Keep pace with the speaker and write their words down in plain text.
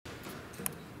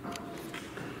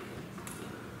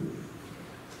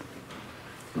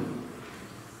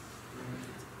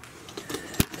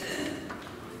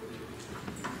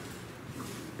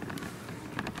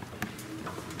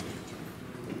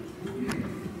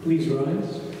Please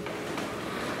rise.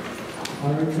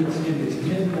 Our entrance hymn is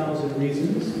 10,000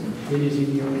 Reasons. It is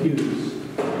in your pews.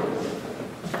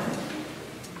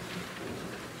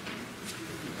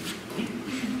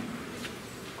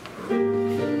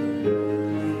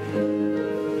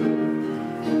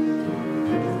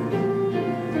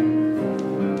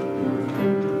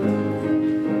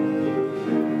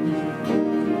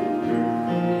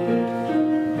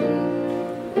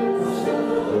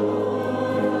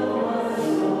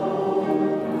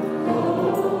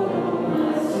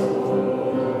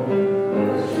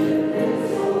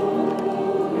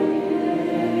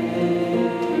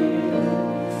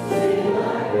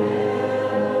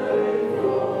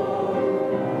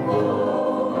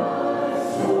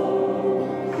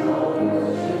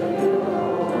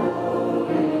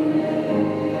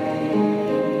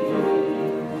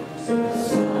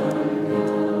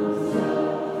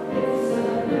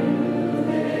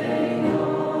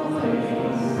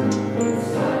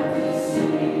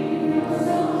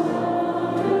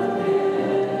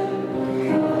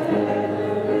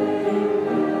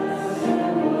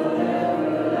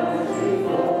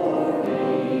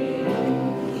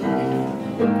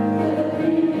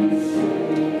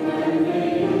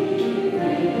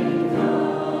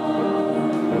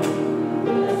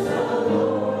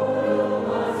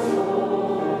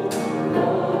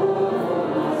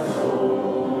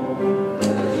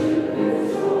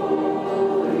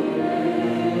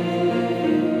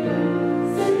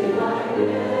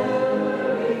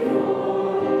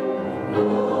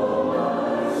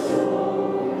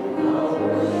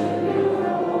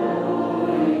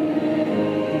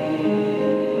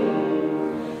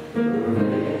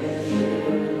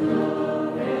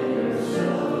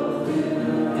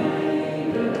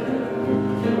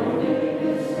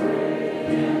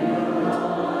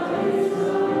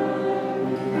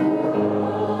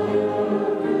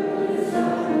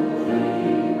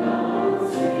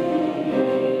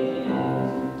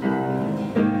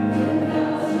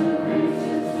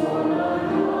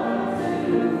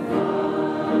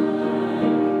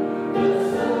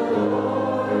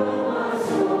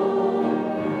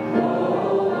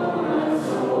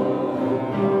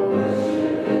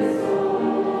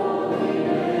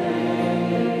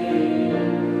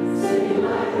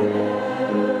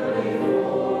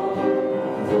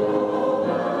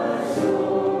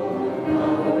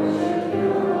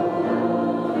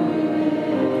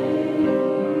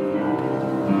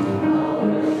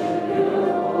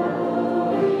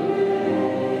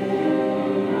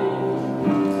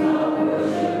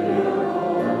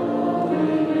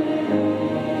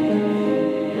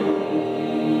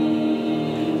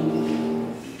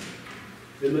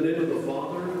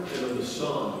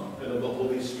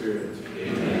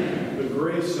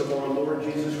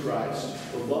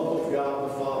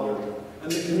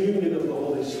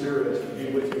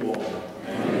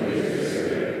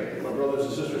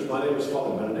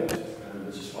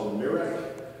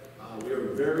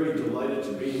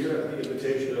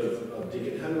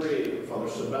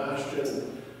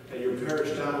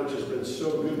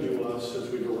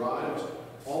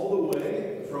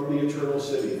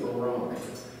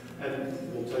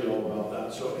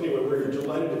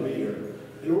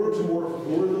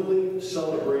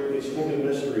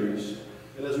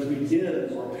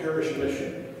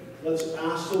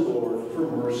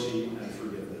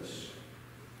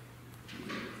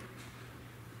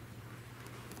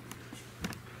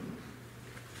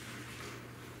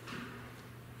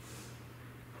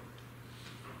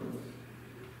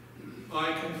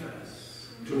 I confess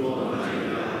to Almighty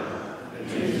God and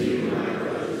to you, my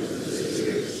brothers and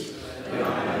sisters, that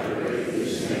I have greatly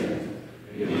sinned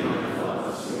in my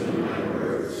thoughts and in my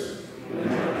words, in what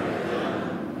I have done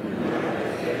and what I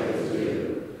have failed to do,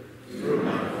 through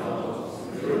my fault,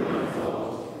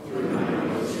 through my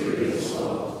most grievous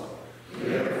fault.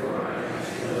 Therefore I ask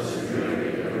Blessed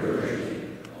Mary, the Virgin,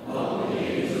 all the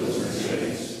angels and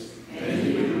saints, and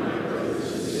you, my brothers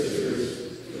and sisters,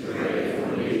 to pray for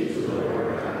me to the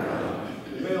Lord our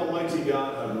God. May Almighty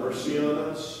God have mercy on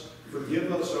us,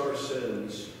 forgive us our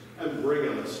sins, and bring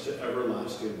us to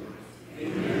everlasting life.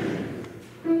 Amen.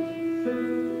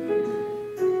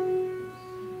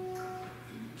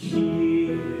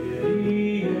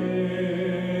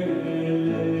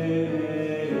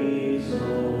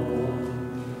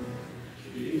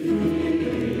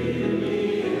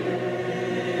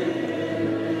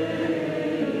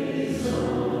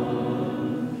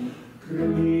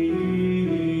 Praise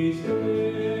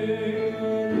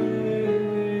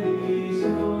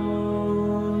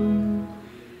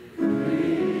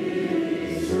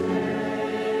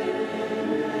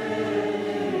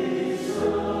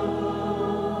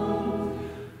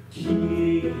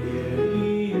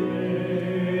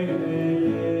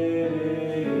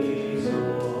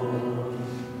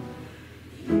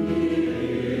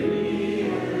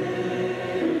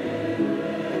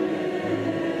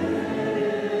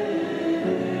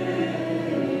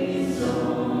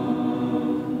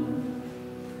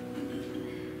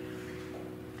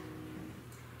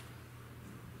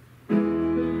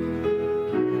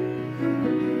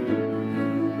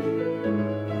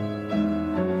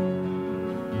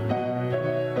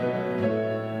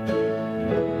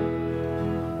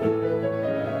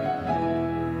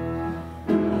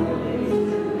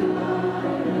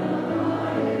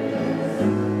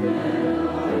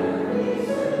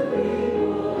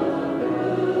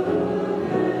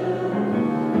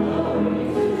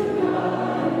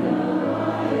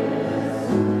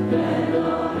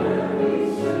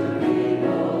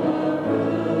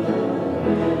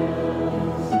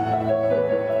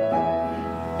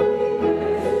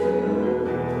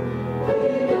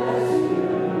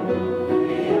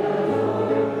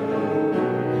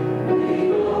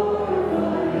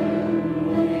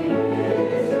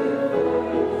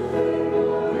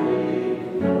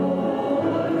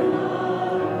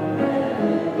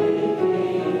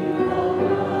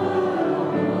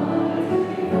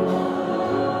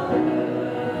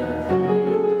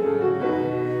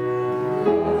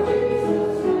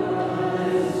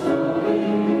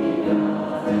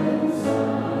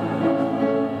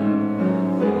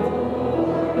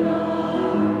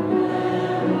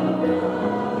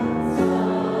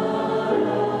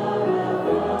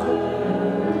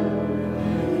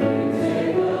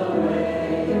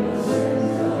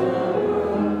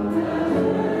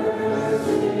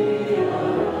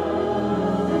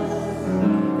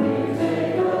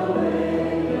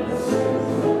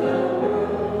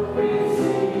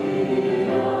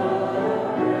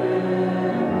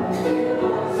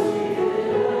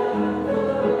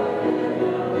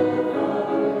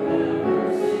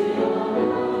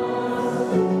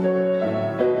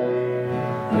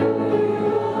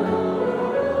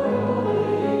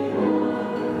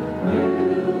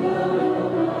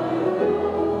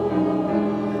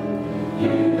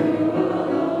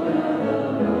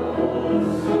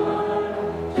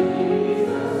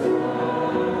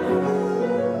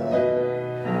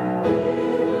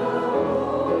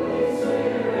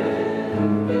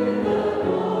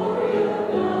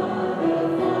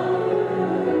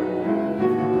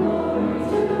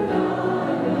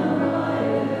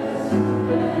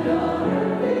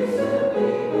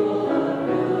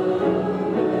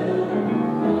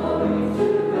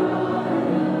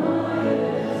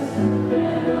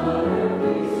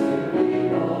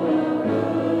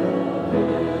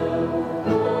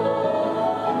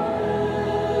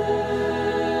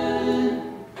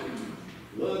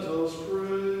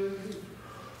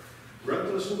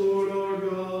Lord our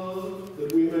God,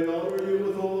 that we may honor you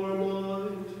with all our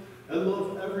mind and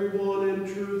love everyone in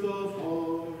truth of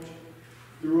heart.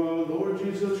 Through our Lord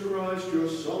Jesus Christ, your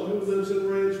Son, who lives and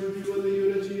reigns with you in the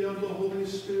unity of the Holy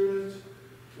Spirit,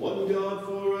 one God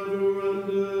forever and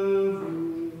ever.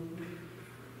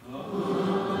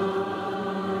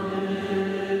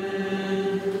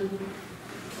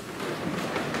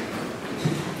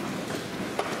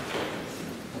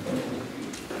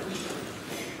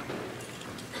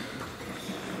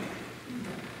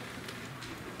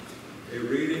 A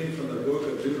reading from the book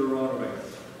of Deuteronomy.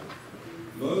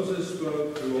 Moses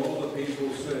spoke to all the people,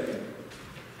 saying,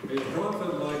 "A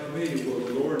prophet like me will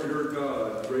the Lord your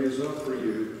God raise up for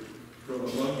you from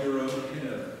among your own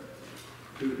kin.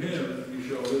 To him you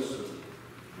shall listen.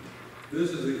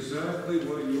 This is exactly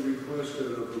what you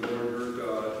requested of the Lord your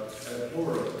God at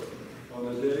Horeb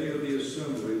on the day of the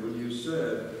assembly, when you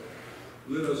said,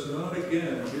 'Let us not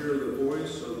again hear the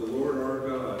voice of the Lord our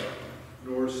God,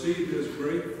 nor see this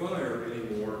great fire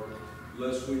anymore,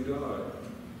 lest we die.'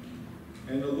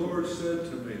 And the Lord said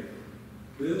to me,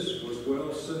 'This was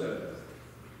well said.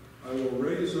 I will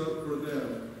raise up for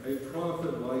them a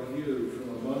prophet like you from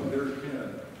among their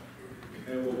kin,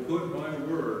 and will put my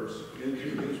words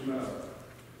into his mouth.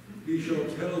 He shall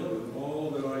tell them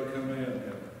all that I command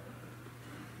him.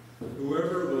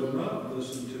 Whoever will not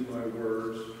listen to my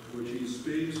words, which he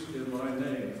speaks in my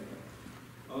name,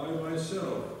 I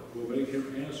myself will make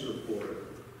him answer for it.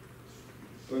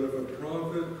 But if a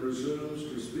prophet presumes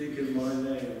to speak in my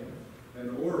name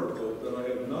an oracle that I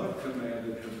have not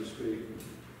commanded him to speak,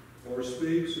 or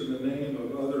speaks in the name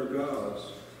of other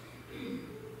gods,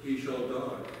 he shall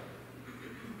die.'"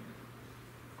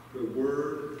 The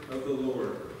word of the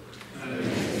Lord.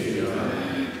 Thanks be to God.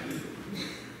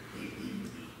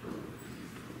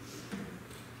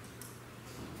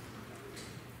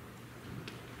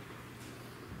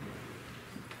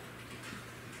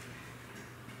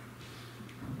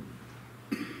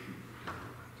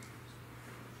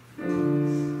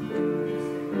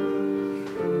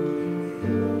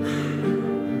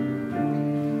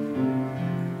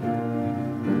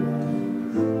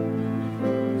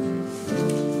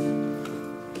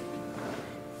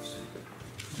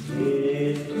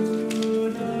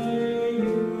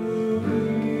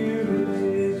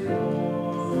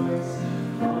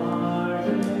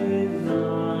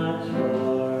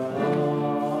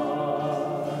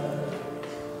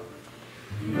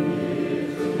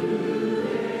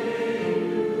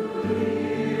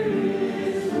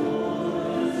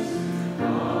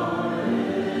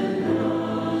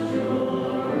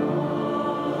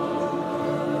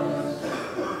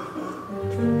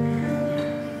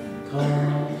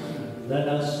 Let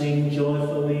us sing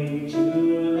joyfully to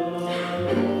the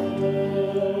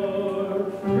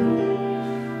Lord.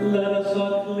 Let us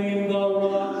acclaim the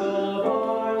rock of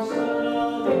our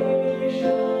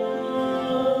salvation.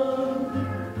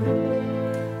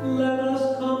 Let us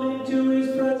come into his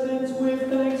presence with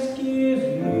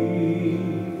thanksgiving.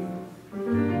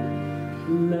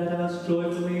 Let us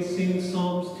joyfully sing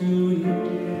psalms to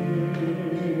him.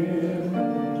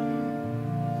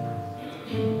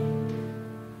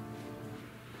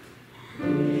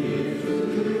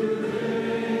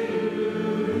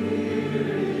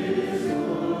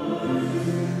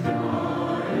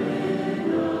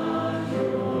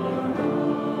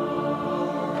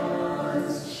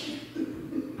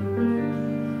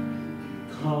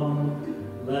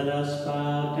 Let us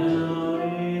bow down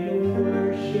in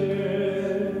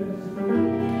worship.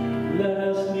 Let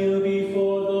us kneel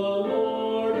before the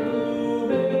Lord who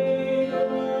made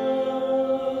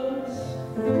us.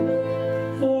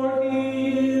 For he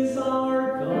is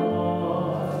our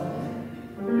God,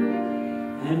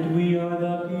 and we are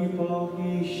the people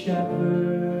he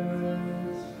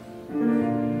shepherds,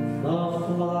 the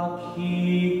flock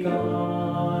he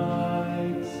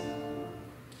guides.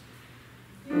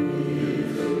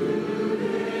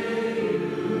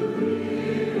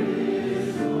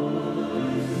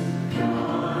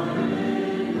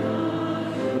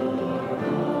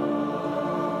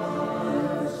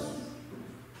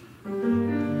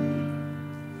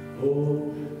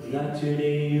 That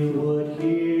today you would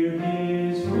hear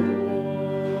his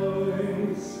voice.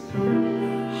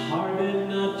 Harden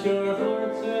not your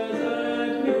hearts as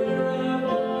at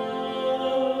Meribah,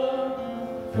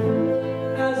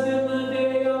 as in the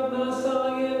day of Massah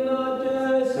in the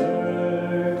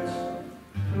desert,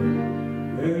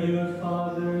 where your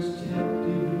fathers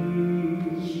tempted me.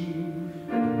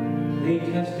 They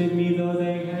tested me though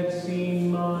they had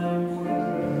seen my works.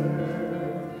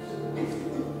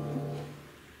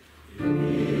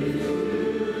 If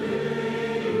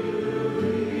today you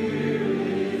hear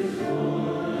his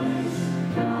voice,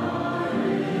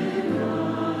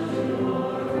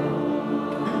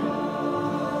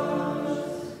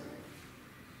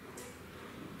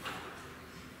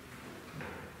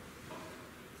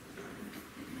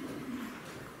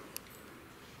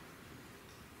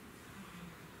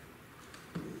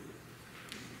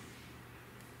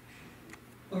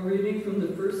 A reading from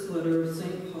the first letter of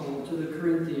St. Paul to the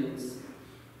Corinthians.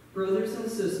 Brothers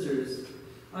and sisters,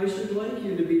 I should like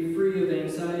you to be free of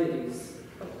anxieties.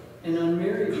 An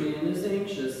unmarried man is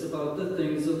anxious about the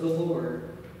things of the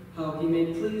Lord, how he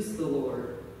may please the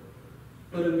Lord.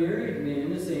 But a married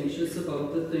man is anxious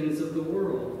about the things of the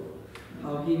world,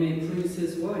 how he may please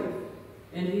his wife,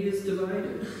 and he is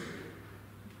divided.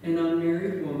 An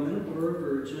unmarried woman or a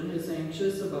virgin is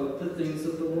anxious about the things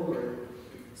of the Lord,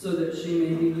 so that she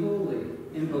may be holy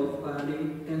in both body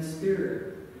and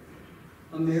spirit.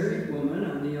 A married woman,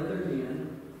 on the other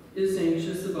hand, is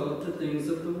anxious about the things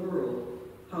of the world,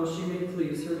 how she may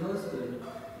please her husband.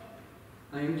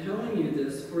 I am telling you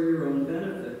this for your own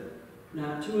benefit,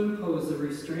 not to impose a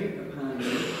restraint upon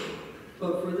you,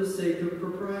 but for the sake of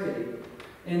propriety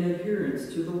and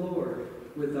adherence to the Lord,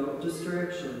 without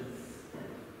distraction.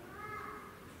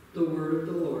 The word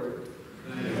of the Lord.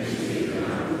 Thanks be to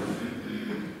God.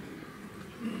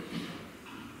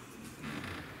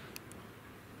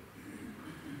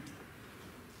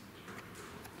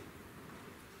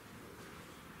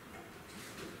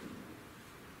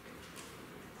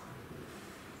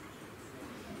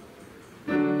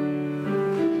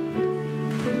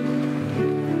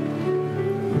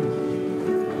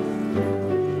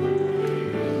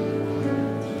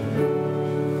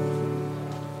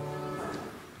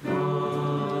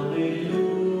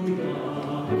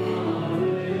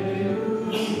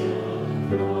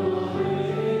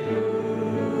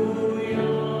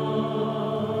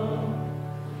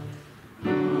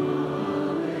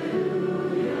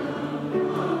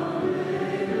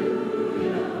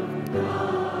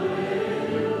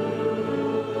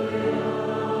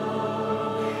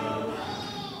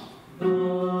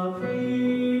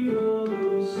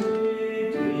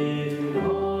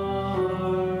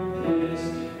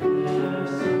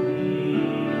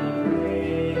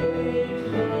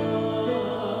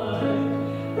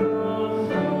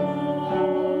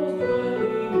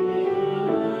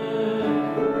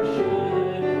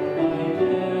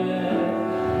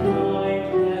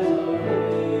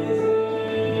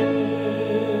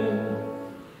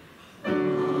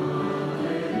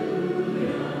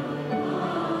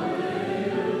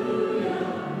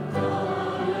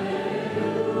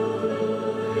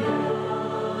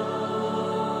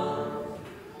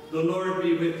 The Lord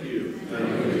be with you.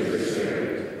 And with your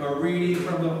spirit. A reading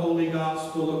from the Holy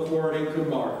Gospel according to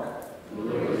Mark.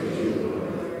 Glory to you,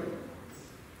 Lord.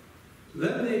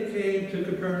 Then they came to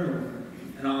Capernaum,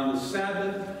 and on the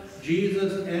Sabbath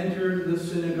Jesus entered the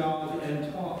synagogue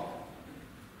and taught.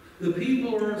 The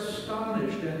people were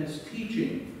astonished at his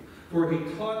teaching, for he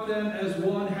taught them as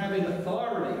one having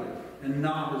authority and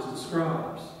not as the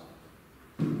scribes.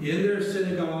 In their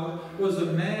synagogue was a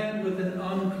man with an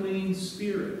unclean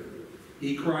spirit.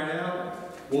 He cried out,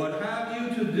 "What have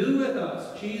you to do with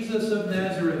us, Jesus of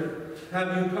Nazareth?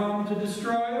 Have you come to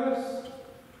destroy us?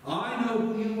 I know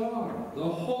who you are, the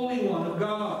Holy One of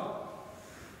God."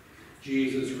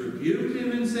 Jesus rebuked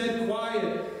him and said,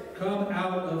 "Quiet, come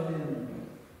out of him."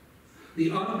 The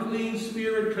unclean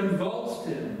spirit convulsed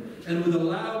him, and with a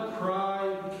loud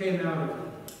cry came out of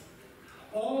him.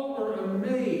 All were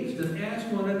amazed and asked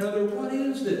one another, "What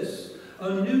is this?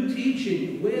 A new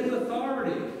teaching with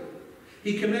authority.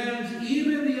 He commands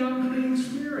even the unclean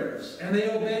spirits, and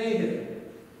they obey him."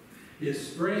 His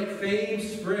fame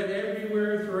spread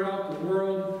everywhere throughout the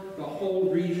world, the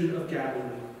whole region of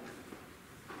Galilee.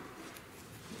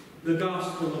 The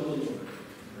Gospel of the Lord.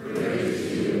 Praise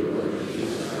to you, Lord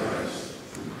Jesus Christ.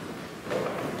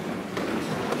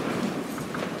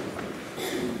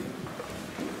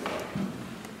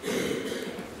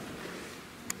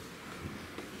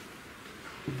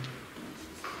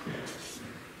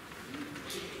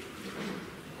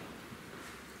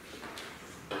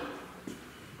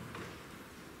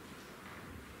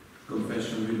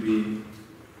 Confession will be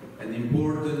an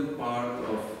important part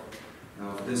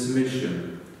of this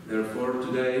mission. Therefore,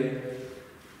 today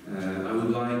I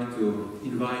would like to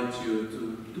invite you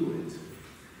to do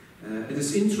it. It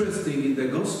is interesting in the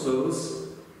Gospels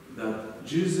that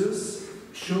Jesus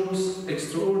shows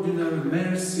extraordinary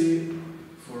mercy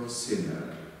for a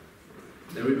sinner.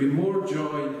 There will be more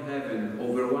joy in heaven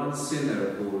over one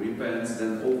sinner who repents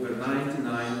than over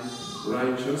 99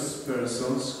 righteous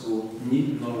persons who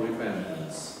need no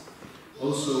repentance.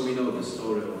 Also, we know the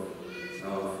story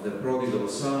of the prodigal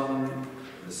son,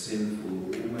 the sinful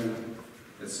woman,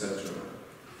 etc.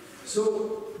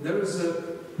 So, there is a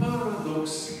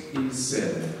paradox in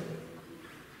sin.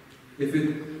 If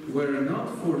it were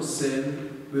not for sin,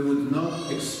 we would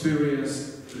not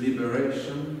experience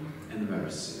liberation and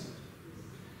mercy.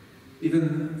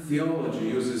 Even theology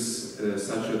uses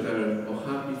such a term, a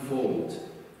happy fault.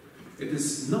 It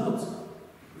is not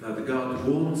that God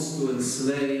wants to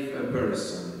enslave a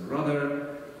person.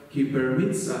 Rather, He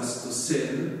permits us to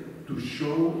sin to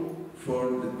show for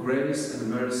the grace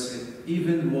and mercy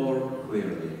even more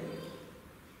clearly.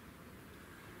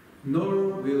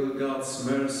 Nor will God's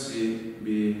mercy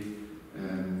be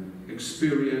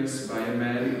experienced by a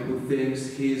man who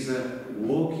thinks he is a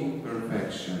walking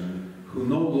perfection, who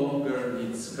no longer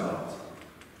needs God.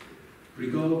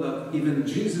 Recall that even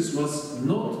Jesus was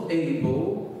not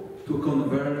able to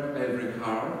convert every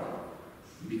heart,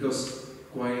 because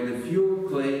quite a few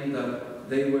claimed that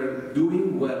they were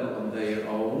doing well on their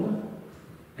own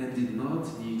and did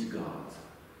not need God.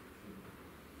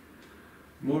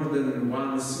 More than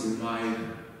once in my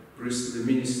priestly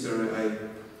ministry, I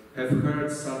have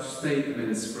heard such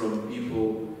statements from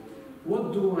people: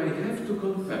 what do I have to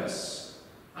confess?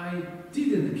 I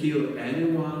didn't kill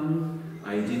anyone,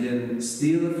 I didn't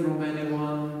steal from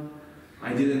anyone,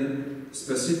 I didn't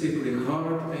specifically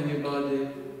hurt anybody.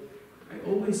 I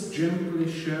always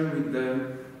gently share with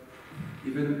them.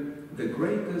 Even the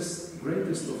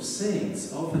greatest of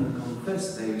saints often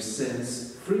confess their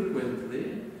sins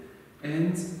frequently,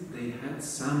 and they had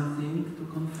something to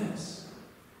confess.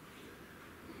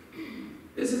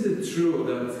 Isn't it true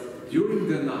that during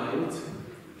the night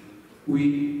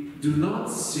we do not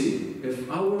see if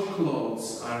our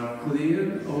clothes are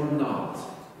clean or not?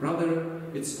 Rather,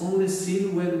 it's only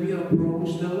seen when we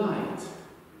approach the light.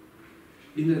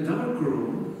 In a dark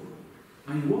room,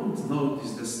 I won't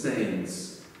notice the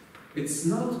stains. It's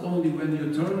not only when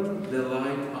you turn the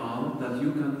light on that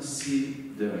you can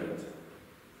see dirt.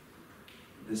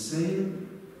 The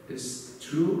same is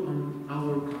true on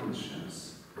our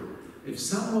conscience. If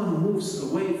someone moves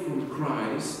away from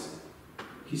Christ,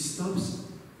 he stops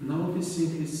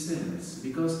noticing his sins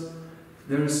because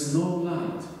there is no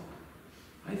light.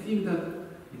 I think that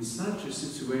in such a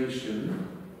situation,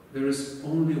 there is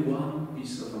only one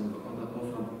piece of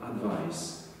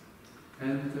advice.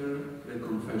 Enter the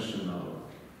confessional,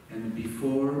 and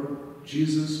before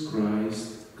Jesus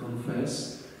Christ,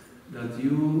 confess that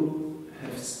you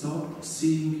have stopped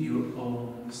seeing your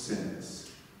own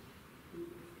sins.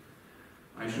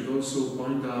 I should also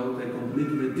point out a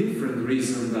completely different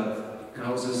reason that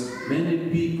causes many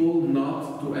people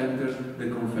not to enter the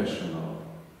confessional.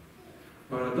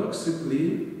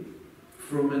 Paradoxically,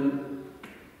 from an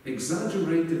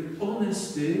exaggerated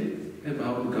honesty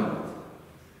about God.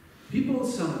 People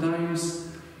sometimes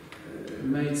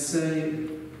might say,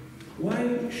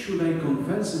 why should I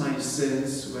confess my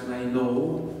sins when I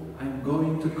know I'm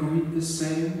going to commit the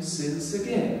same sins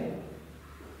again?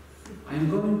 I'm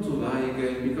going to lie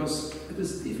again because it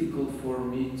is difficult for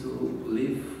me to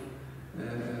live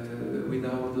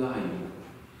without lying.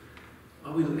 I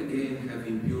will again have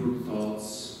impure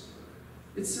thoughts.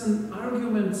 It's an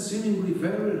argument seemingly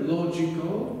very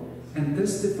logical and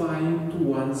testifying to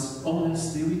one's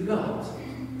honesty with God.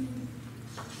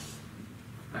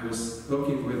 I was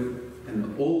talking with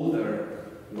an older,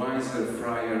 wiser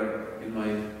friar in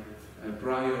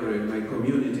my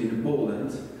community in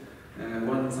Poland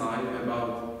one time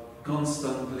about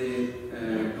constantly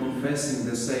confessing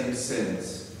the same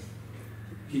sins.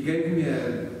 He gave me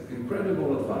an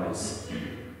incredible advice.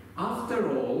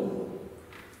 After all,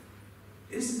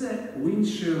 is the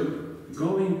windshield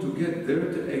going to get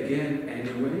dirty again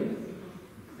anyway?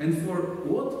 And for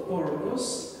what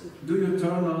purpose do you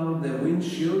turn on the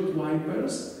windshield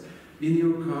wipers in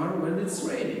your car when it's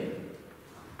raining?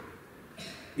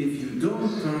 If you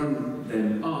don't turn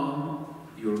them on,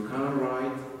 your car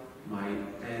ride might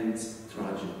end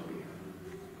tragically.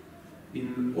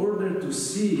 In order to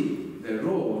see the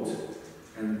road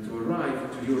and to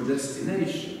arrive to your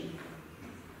destination,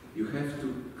 you have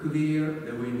to clear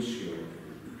the windshield.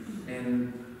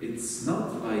 And it's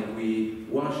not like we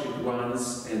wash it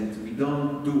once and we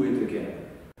don't do it again.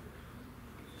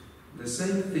 The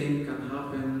same thing can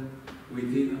happen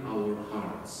within our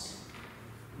hearts.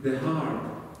 The heart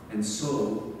and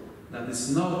soul that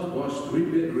is not washed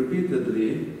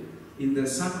repeatedly in the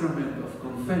sacrament of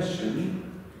confession,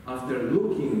 after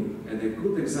looking at a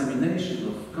good examination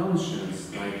of conscience,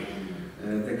 like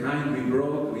the kind we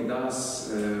brought with us,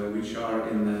 which are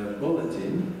in the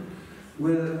bulletin,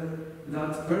 well,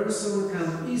 that person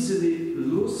can easily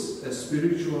lose a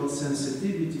spiritual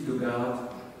sensitivity to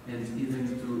God and even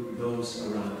to those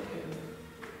around him.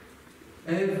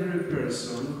 Every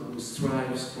person who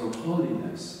strives for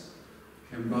holiness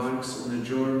embarks on a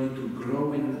journey to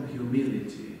grow in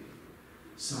humility,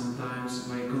 sometimes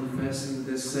by confessing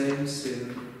the same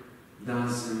sin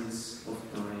dozens of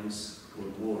times or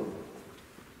more.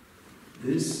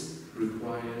 This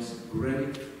requires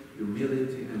great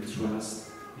humility and trust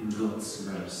in God's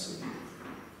mercy.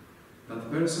 That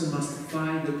person must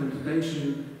fight the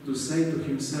temptation to say to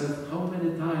himself, how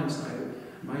many times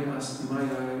might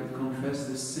I confess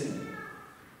this sin?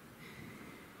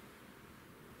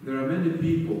 There are many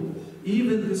people,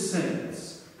 even the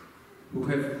saints, who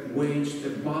have waged a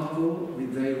battle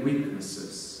with their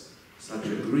weaknesses, such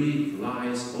as greed,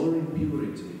 lies, or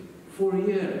impurity, for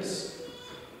years.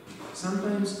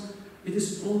 Sometimes it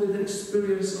is only the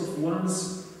experience of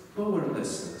one's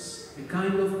powerlessness, a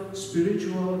kind of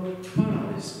spiritual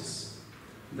paralysis,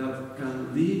 that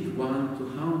can lead one to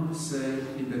humbly say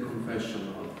in the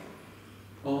confessional,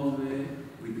 only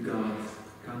with God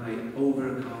can I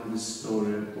overcome the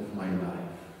story of my life.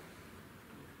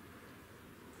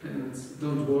 And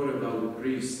don't worry about the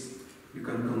priest. You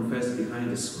can confess behind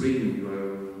the screen. You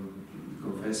are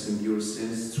confessing your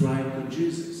sins. Try to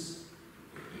Jesus.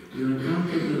 You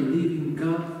encounter the living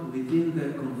God within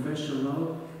the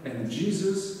confessional, and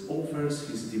Jesus offers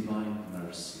his divine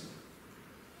mercy.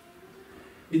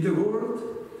 In the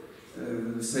world,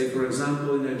 say for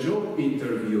example in a job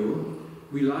interview,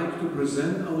 we like to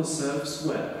present ourselves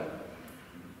well.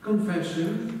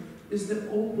 Confession is the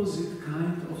opposite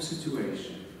kind of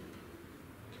situation.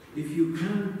 If you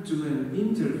come to an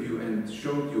interview and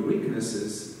show your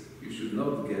weaknesses, you should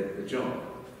not get the job.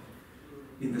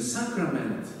 In the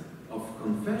sacrament of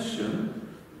confession,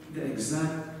 the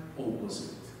exact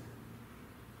opposite.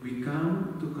 We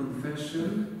come to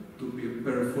confession to be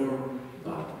performed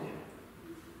badly.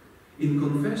 In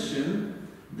confession,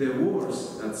 the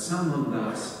worse that someone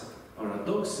does,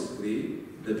 paradoxically,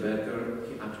 the better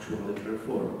he actually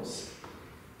performs.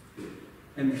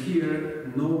 And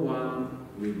here, no one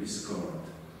will be scorned.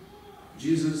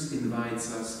 Jesus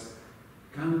invites us,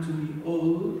 come to me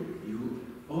all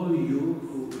you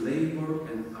who labor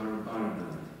and are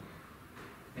burdened,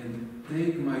 and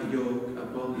take my yoke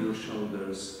upon your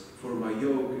shoulders, for my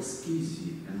yoke is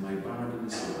easy and my burden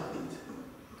is light.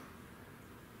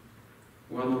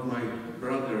 One of my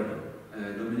brother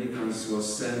Dominicans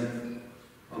was sent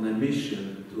on a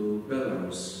mission to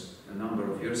Belarus a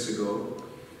number of years ago.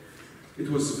 It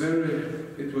was a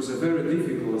very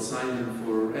difficult assignment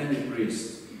for any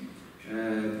priest.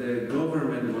 The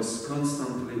government was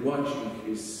constantly watching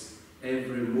his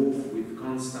every move with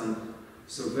constant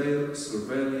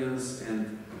surveillance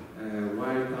and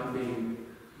wiretapping.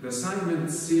 The assignment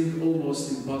seemed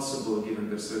almost impossible given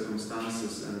the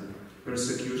circumstances and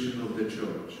persecution of the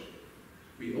church.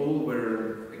 We all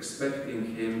were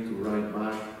expecting him to write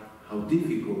back how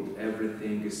difficult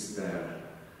everything is there.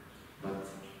 But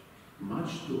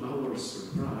much to our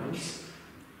surprise,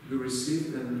 we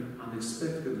received an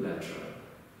unexpected letter.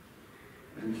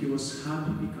 And he was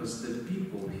happy because the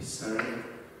people he served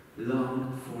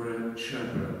longed for a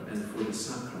shepherd and for the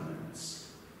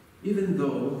sacraments. Even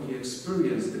though he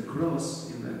experienced the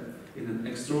cross in an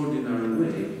extraordinary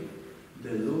way,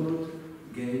 the Lord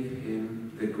gave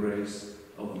him the grace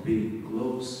of being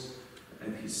close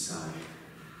at his side.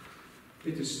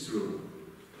 It is true,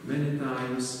 many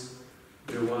times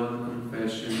the one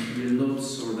confession will not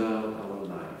sort out our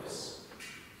lives.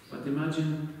 But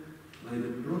imagine, like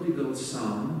the prodigal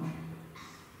son,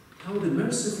 how the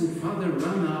merciful father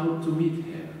ran out to meet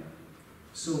him.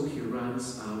 So he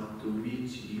runs out to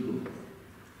meet you.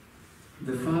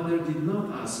 The father did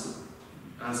not ask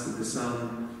the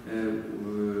son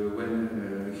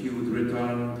when he would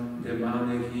return the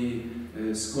money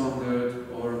he squandered,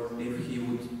 or if he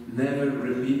would never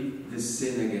repeat the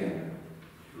sin again.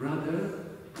 Rather,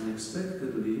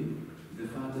 unexpectedly, the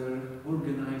father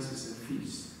organizes a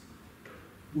feast,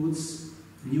 puts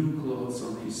new clothes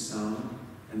on his son,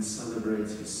 and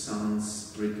celebrates his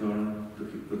son's return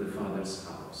to the father's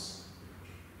house.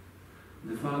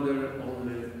 The father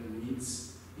only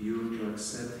needs you to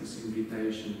accept his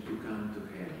invitation to come to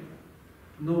him.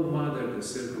 No matter the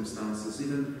circumstances,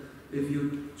 even if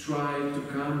you try to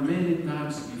come many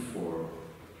times before,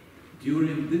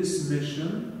 during this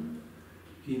mission,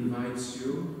 he invites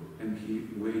you and he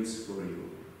waits for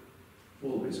you,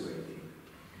 always waiting.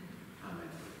 Amen.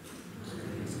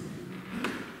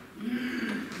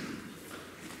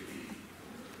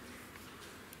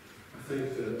 I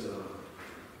think that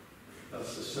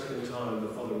that's the second time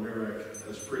that Father Merrick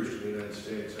has preached in the United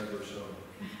States ever, so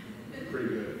pretty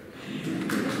good.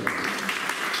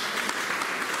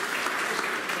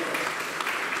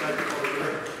 Thank you, Father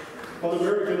Merrick. Father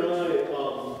Merrick and I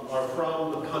are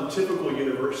from the Pontifical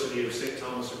University of St.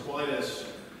 Thomas Aquinas.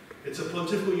 It's a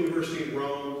pontifical university in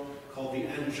Rome called the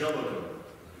Angelicum.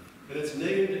 And it's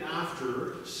named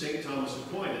after St. Thomas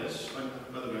Aquinas.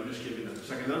 By the way, I'm just giving not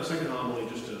a second homily,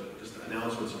 just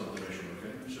announcements about the mission,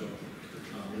 okay? So,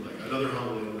 like another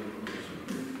homily.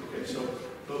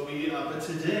 But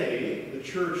today, the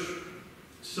church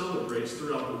celebrates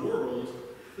throughout the world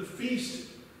the feast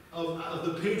of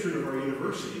the patron of our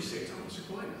university, St. Thomas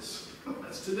Aquinas.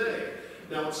 That's today.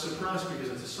 Now, it's suppressed because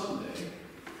it's a Sunday,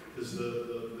 because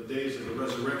the days of the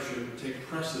resurrection take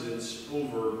precedence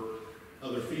over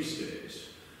other feast days.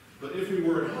 But if we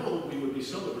were at home, we would be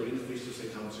celebrating the feast of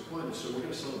St. Thomas Aquinas, so we're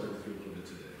going to celebrate with you a little bit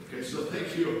today. Okay, so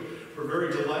thank you. We're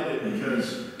very delighted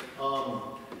because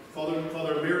Father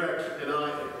Mirek and I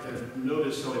have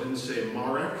noticed how I didn't say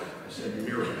Marek, I said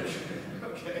Mirek.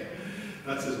 Okay,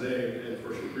 that's his name, and of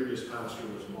course the previous pastor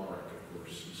was Marek, of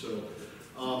course. So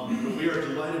but we are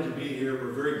delighted to be here.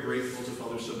 We're very grateful to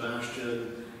Father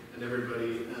Sebastian and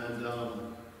everybody. And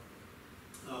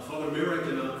Father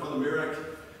Mirek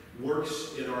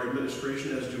works in our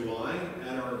administration, as do I,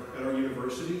 at our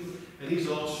university, and he's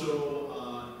also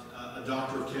a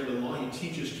doctor of canon law. He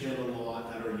teaches canon law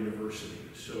at our university.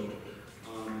 So,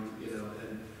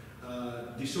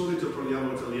 di solito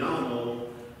parliamo italiano,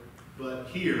 but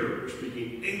here we're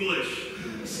speaking English.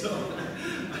 So,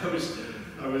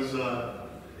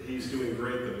 he's doing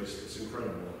great though. It's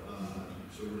incredible.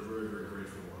 So we're very, very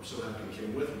grateful. I'm so happy he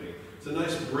came with me. It's a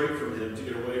nice break from him to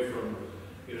get away from,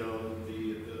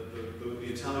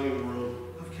 the Italian world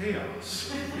of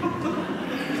chaos.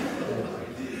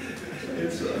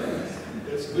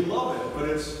 We love it, but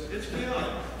it's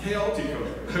chaotico.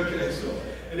 Okay, so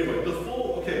anyway,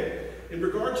 in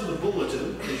regard to the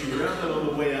bulletin, as you grab that on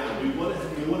the way out, we want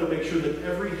to make sure that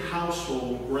every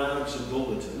household grabs a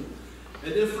bulletin.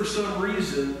 And if for some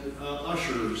reason,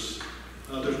 ushers,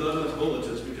 there's not enough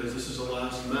bulletins because this is the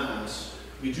last Mass,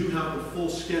 we do have the full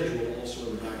schedule also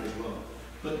in the back as well.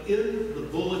 But in the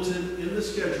bulletin, in the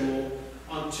schedule,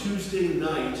 on Tuesday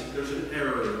night, there's an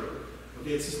error.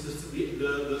 Okay,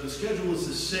 the schedule is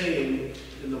the same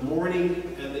in the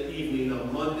morning and the evening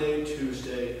on Monday,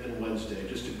 Tuesday, and Wednesday,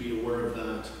 just to be aware of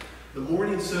that. The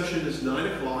morning session is 9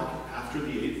 o'clock after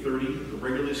the 8:30, the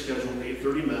regularly scheduled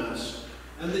 8:30 Mass,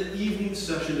 and the evening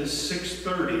session is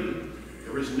 6:30.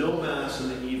 There is no Mass in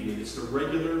the evening. It's the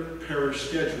regular parish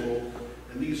schedule,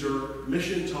 and these are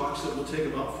mission talks that will take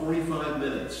about 45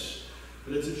 minutes.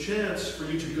 But it's a chance for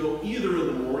you to go either in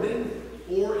the morning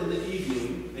or in the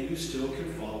evening, and you still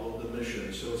can follow the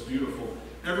mission. So it's beautiful.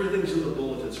 Everything's in the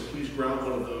bulletin, so please grab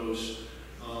one of those.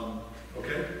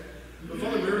 Okay? But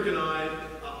Father Mirek and I,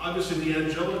 obviously the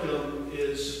Angelicum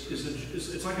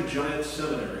it's like a giant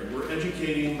seminary. We're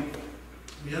educating,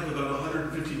 we have about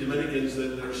 150 Dominicans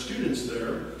that are students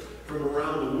there from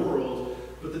around the world,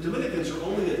 but the Dominicans are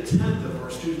only a tenth of our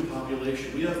student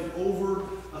population. We have over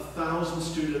 1,000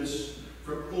 students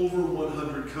from over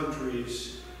 100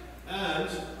 countries. And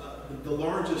the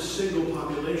largest single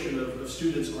population of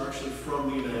students are actually from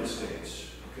the United States.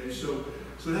 Okay, so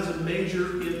it has a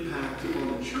major impact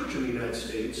on the Church in the United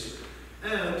States,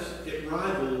 and it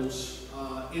rivals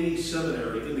any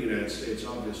seminary in the United States,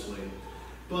 obviously.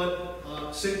 But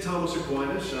St. Thomas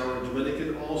Aquinas, our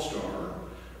Dominican all-star,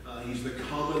 he's the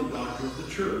common doctor of the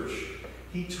Church.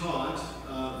 He taught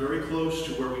very close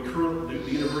to where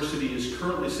the university is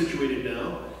currently situated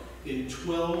now, in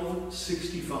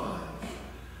 1265.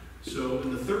 So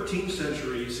in the 13th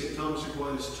century, St. Thomas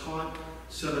Aquinas taught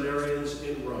seminarians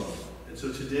in Rome. And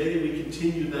so today we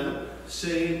continue that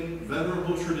same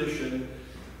venerable tradition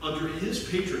under his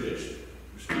patronage,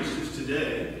 which is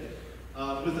today,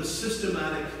 with a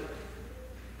systematic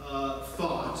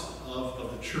thought of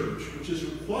the Church, which is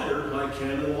required by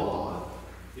canon law.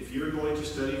 If you're going to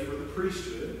study for the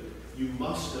priesthood, you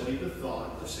must study the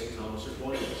thought of St. Thomas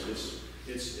Aquinas.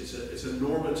 It's a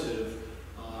normative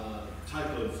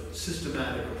type of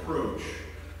systematic approach.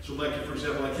 So like, for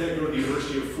example, I can't go to the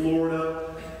University of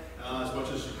Florida, as much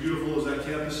as beautiful as that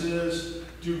campus is,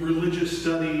 do religious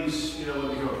studies, and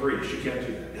become a priest. You can't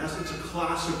do that. It's a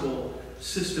classical,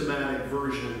 systematic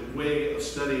way of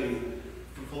studying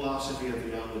philosophy and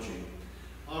theology.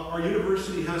 Our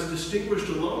university has distinguished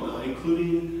alumni,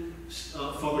 including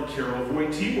Father Karol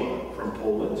Wojtyła from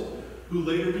Poland, who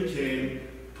later became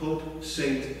Pope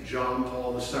St. John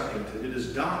Paul II, and did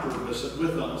his doctorate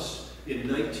with us in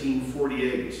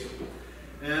 1948.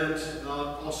 And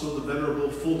also the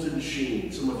Venerable Fulton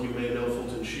Sheen. Some of you may know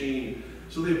Fulton Sheen.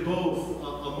 So they both,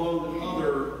 among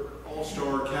other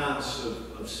all-star casts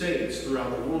of saints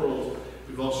throughout the world,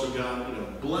 we've also got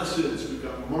blesseds, we've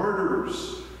got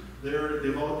martyrs.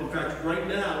 In fact, right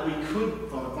now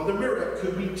Father Mirek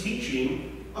could be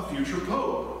teaching a future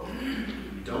pope.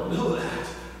 We don't know that.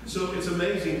 So it's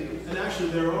amazing. And actually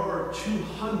there are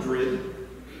 200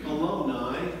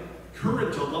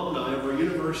 current alumni of our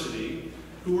university,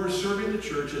 who are serving the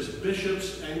Church as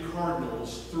bishops and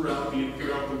cardinals throughout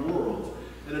the world.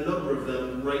 and a number of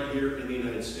them right here in the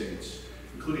United States,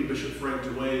 including Bishop Frank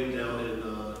DeWayne down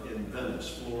in Venice,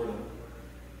 Florida.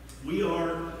 We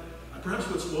are, perhaps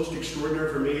what's most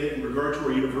extraordinary for me in regard to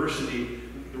our university,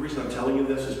 the reason I'm telling you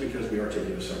this is because we are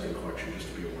taking a second collection,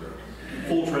 just to be aware.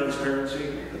 Full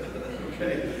transparency,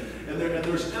 okay? And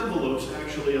there's envelopes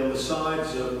actually on the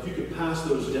sides of, if you could pass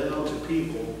those down to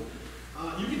people,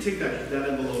 you can take that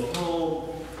envelope home.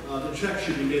 The check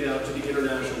should be made out to the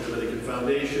International Dominican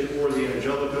Foundation or the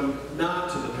Angelicum, not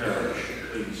to the parish,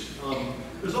 please.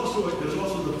 There's also the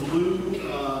blue,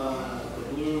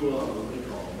 what do you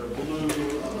call them? The blue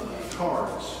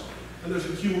cards. And there's a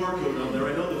QR code on there.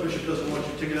 I know the bishop doesn't want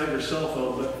you taking out your cell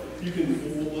phone, but you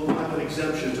can, we'll have an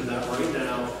exemption to that right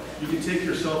now. You can take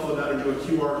your cell phone out and do a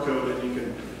QR code, and you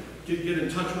can get in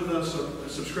touch with us, or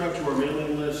subscribe to our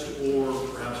mailing list, or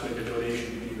perhaps make a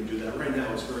donation. You can even do that right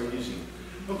now. It's very easy.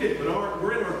 Okay, but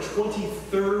we're in our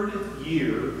 23rd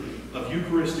year of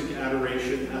Eucharistic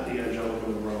adoration at the Angelicum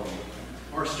in Rome.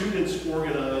 Our students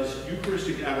organize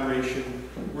Eucharistic adoration.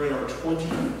 We're in our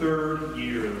 23rd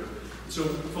year. So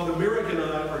Father Merrick and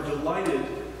I are delighted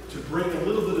to bring a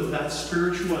little bit of that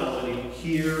spirituality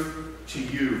here to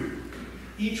you.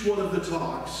 Each one of the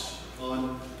talks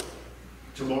on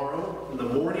tomorrow, in the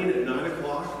morning at 9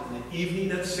 o'clock, in the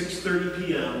evening at 6:30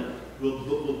 p.m.,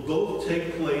 will both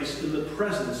take place in the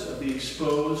presence of the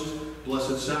exposed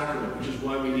Blessed Sacrament, which is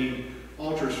why we need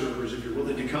altar servers. If you're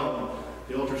willing to come,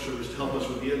 the altar servers to help us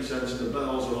with the incense and the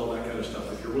bells and all that kind of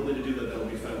stuff. If you're willing to do that, that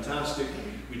would be fantastic.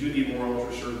 We do need more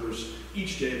altar servers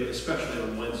each day, but especially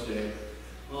on Wednesday.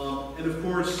 And of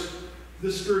course,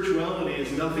 this spirituality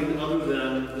is nothing other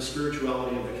than the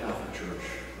spirituality of the Catholic Church,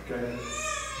 okay?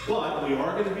 But we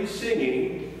are going to be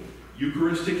singing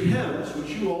Eucharistic hymns,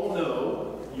 which you all know.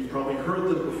 You've probably heard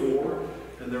them before,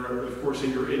 and they're, of course,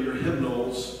 in your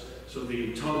hymnals. So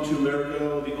the Tantum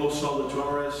Ergo, the O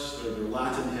Salutaris, they're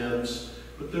Latin hymns,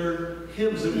 but they're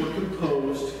hymns that were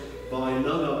composed by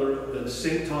none other than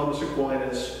St. Thomas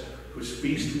Aquinas, whose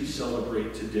feast we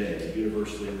celebrate today,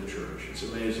 universally in the Church. It's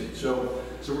amazing. So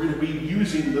we're going to be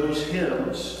using those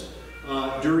hymns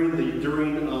during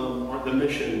the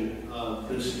mission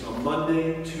this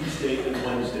Monday, Tuesday, and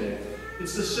Wednesday.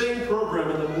 It's the same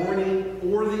program in the morning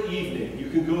or the evening. You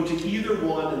can go to either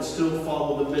one and still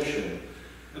follow the mission.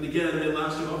 And again, they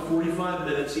last about 45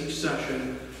 minutes each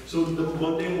session. So the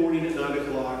Monday morning at 9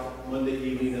 o'clock, Monday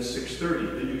evening at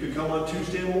 6:30. Then you could come on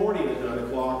Tuesday morning at 9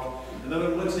 o'clock, and then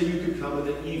on Wednesday you could come in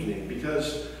the evening,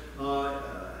 because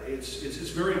it's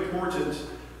very important,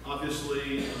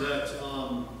 obviously, that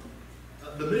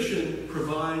the mission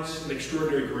provides an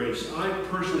extraordinary grace. I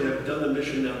personally have done the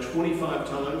mission now 25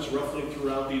 times, roughly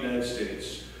throughout the United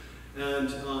States.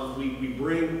 And we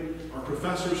bring our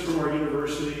professors from our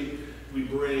university, we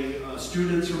bring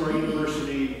students from our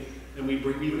university, and we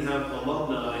even have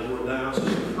alumni who are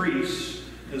diocesan priests,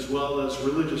 as well as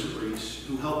religious priests,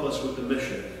 who help us with the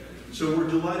mission. So we're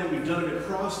delighted. We've done it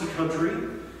across the country.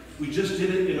 We just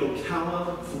did it in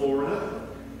Ocala, Florida,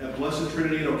 at Blessed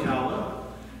Trinity in Ocala.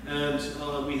 And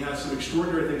we had some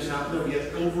extraordinary things happen there. We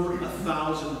had over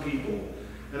 1,000 people.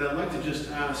 And I'd like to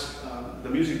just ask the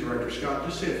music director, Scott,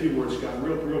 just say a few words, Scott,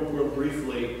 real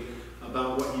briefly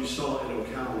about what you saw in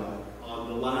Ocala on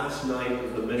the last night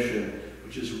of the mission,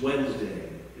 which is Wednesday.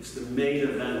 It's the main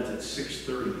event at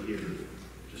 6:30 here.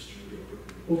 Just real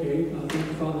quickly. Okay, thank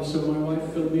you, Father. So my wife,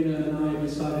 Philomena, and I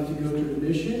decided to go to the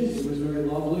mission. It was very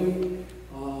lovely.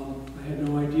 I had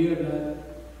no idea that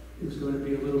it was going to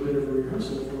be a little bit of a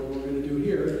rehearsal for what we're going to do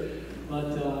here.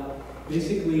 But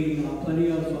basically, plenty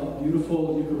of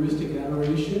beautiful Eucharistic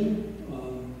adoration.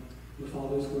 The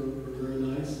fathers were very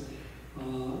nice.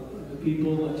 The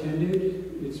people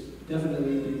attended. It's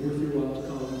definitely worth your while to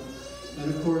come.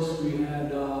 And of course, we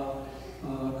had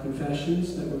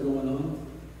confessions that were going on.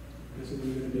 I guess we're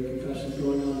going to be confessions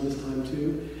going on this time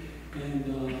too.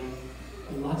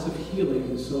 And lots of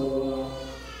healing. So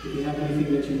if you have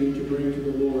anything that you need to bring to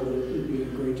the Lord, it would be a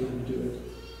great time to do it.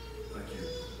 Thank you.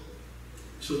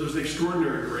 So there's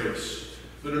extraordinary grace.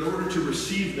 But in order to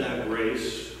receive that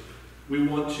grace, we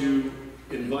want to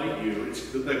invite you.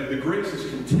 The grace is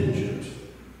contingent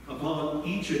upon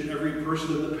each and every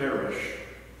person in the parish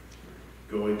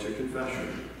going to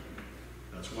confession.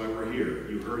 That's why we're here.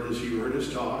 You heard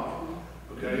his talk,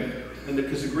 okay? And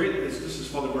because this is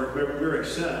Father Merrick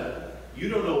said, you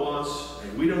don't know us,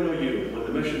 and we don't know you. When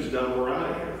the mission's done, we're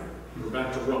out of here. We're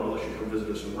back to Rome, unless you come visit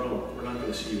us in Rome. We're not going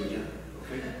to see you again,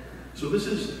 okay? So this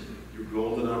is your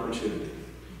golden opportunity,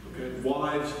 okay?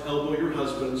 Wives, elbow your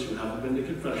husbands who haven't been to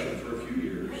confession for a few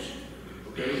years,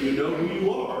 okay? You know who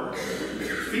you are.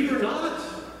 Fear not.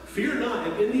 Fear not.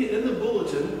 And in the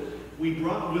bulletin, we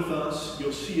brought with us,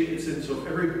 you'll see it, so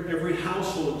every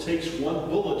household takes one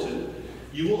bulletin.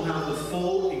 You will have the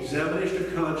full examination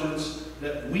of conscience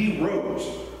that we wrote.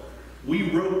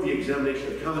 We wrote the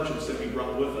examination of conscience that we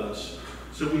brought with us.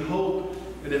 So we hope,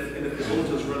 and if the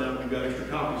bulletins run out, we've got extra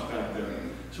copies back there.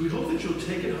 So we hope that you'll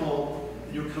take it home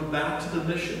and you'll come back to the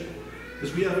mission.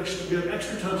 Because we have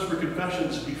extra times for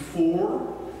confessions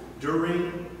before,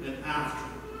 during, and after.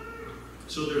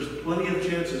 So there's plenty of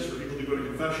chances for people to go to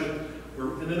confession.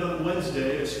 And then on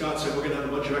Wednesday, as Scott said, we're going to have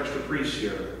a bunch of extra priests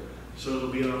here. So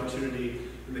there'll be an opportunity,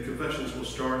 and the confessions will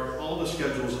start. All the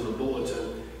schedules in the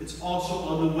bulletin. It's also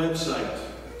on the website.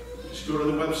 Just go to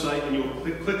the website and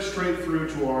you'll click straight through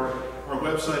to our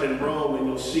website in Rome, and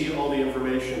you'll see all the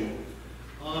information.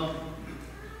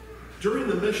 During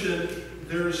the mission,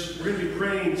 we're going to be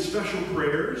praying special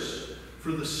prayers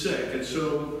for the sick. And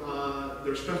so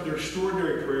there are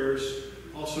extraordinary prayers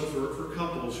also for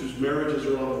couples whose marriages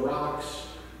are on the rocks,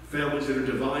 families that are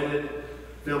divided,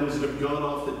 families that have gone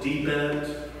off the deep end.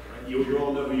 Right? You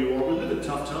all know who you are. We live in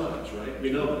tough times, right?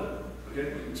 We know that.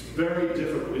 Okay? It's very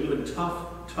difficult. We live in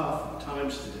tough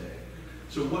times today.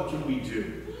 So what can we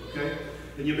do? Okay?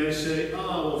 And you may say,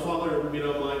 oh, well, Father,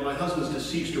 my husband's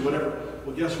deceased or whatever.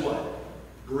 Well, guess what?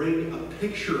 Bring a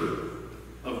picture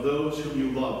of those whom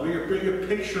you love. Bring a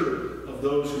picture of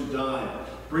those who died.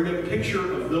 Bring a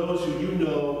picture of those who you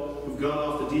know who've gone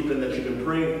off the deep end that you've been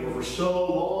praying for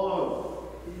so long.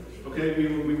 Okay,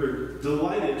 we were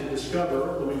delighted to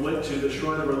discover when we went to the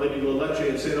shrine of Our Lady of La Leche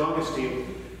in St.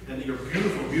 Augustine, and your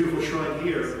beautiful, beautiful shrine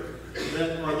here,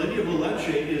 that Our Lady of La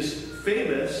Leche is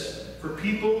famous for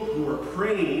people who are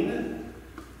praying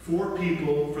for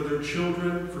people, for their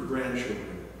children, for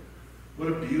grandchildren. What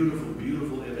a beautiful,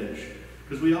 beautiful image.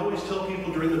 Because we always tell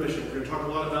people during the mission, we're going to talk a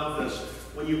lot about this,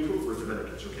 when you put, we're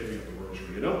Dominicans, okay, we have the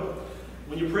rosary, you know?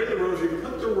 When you pray the rosary,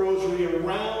 put the rosary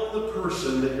around the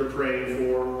person that you're praying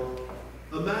for.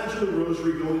 Imagine the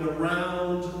rosary going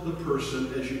around the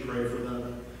person as you pray for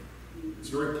them. It's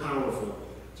very powerful.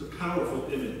 It's a powerful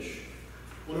image.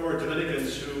 One of our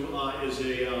Dominicans who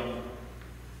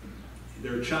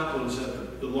they're chaplains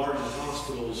at the largest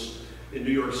hospitals in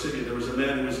New York City. There was a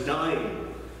man who was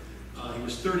dying. He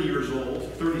was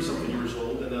 30-something years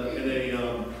old,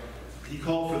 and he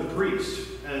called for the priest,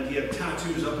 and he had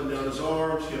tattoos up and down his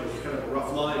arms, kind of a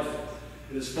rough life.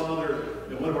 And his father,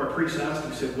 and one of our priests asked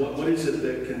him, he said, what is it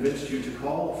that convinced you to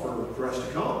call for us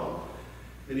to come?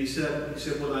 And he said,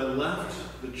 when I left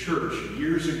the church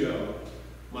years ago,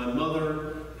 my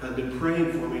mother had been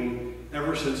praying for me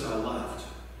ever since I left,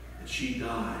 and she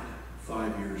died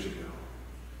 5 years ago.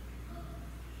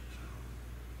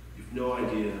 You've no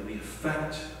idea the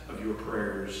effect of your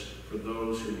prayers for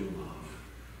those who you love.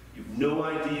 You've no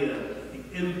idea the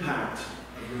impact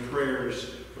of your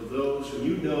prayers for those who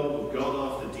you know have gone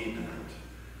off the deep end.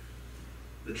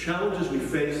 The challenges we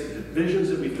face, the divisions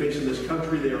that we face in this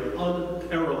country, they are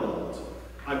unparalleled.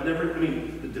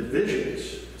 The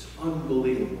divisions, it's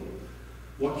unbelievable.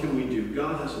 What can we do?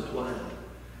 God has a plan.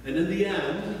 And in the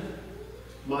end,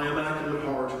 my Immaculate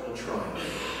Heart will triumph.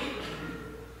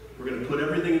 We're going to put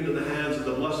everything into the hands of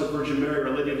the Blessed Virgin Mary,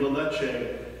 Our Lady of La Leche,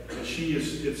 and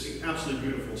it's absolutely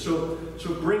beautiful. So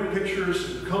bring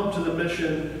pictures, come to the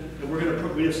mission, and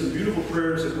we have some beautiful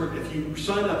prayers. If you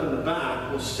sign up in the back,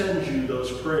 we'll send you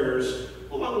those prayers,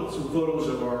 along with some photos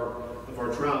of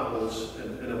our travels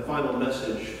and a final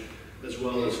message, as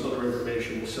well as other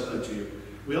information. We'll send that to you.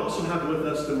 We also have with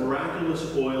us the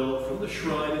miraculous oil from the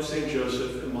shrine of St.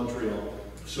 Joseph in Montreal.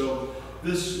 So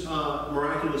this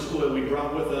miraculous oil we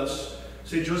brought with us.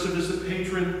 St. Joseph is the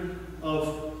patron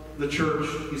of the church.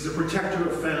 He's the protector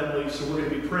of families. So we're going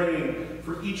to be praying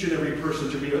for each and every person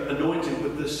to be anointed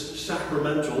with this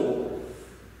sacramental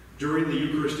during the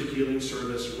Eucharistic Healing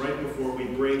Service, right before we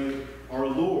bring our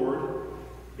Lord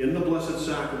in the Blessed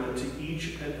Sacrament to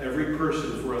each and every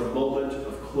person for a moment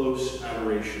of close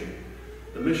adoration.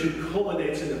 The mission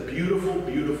culminates in a beautiful,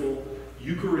 beautiful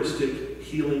Eucharistic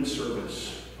Healing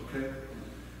Service. Okay?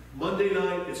 Monday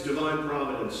night, it's Divine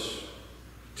Providence.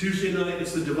 Tuesday night,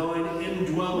 it's the divine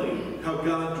indwelling, how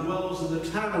God dwells in the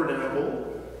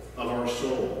tabernacle of our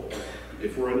soul,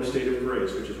 if we're in a state of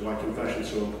grace, which is why confession is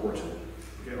so important.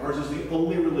 Okay, ours is the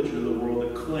only religion in the world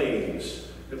that claims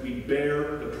that we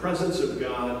bear the presence of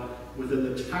God within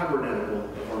the tabernacle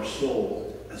of our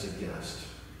soul as a guest.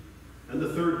 And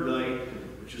the third night,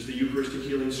 which is the Eucharistic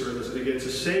Healing Service, and again, it's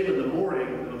the same in the morning,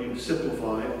 it'll be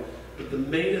simplified, but the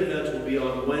main event will be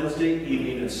on Wednesday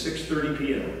evening at 6:30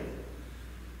 p.m.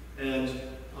 And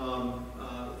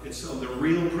it's on the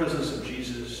real presence of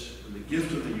Jesus and the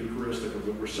gift of the Eucharist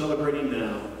that we're celebrating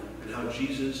now, and how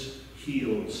Jesus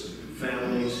heals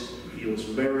families, heals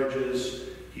marriages,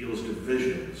 heals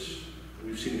divisions.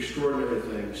 We've seen extraordinary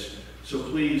things. So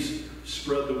please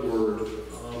spread the word.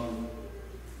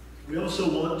 We also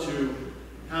want to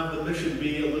have the mission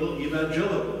be a little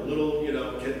evangelical, a little,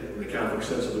 in the Catholic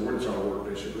sense of the word. It's our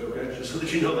word, basically, okay? Just so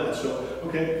that you know that. So,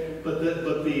 okay? But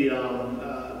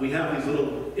we have these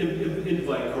little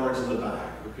invite cards in the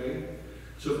back, okay?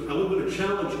 So I'm going to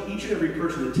challenge each and every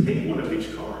person to take one of these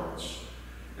cards.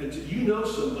 And you know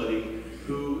somebody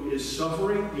who is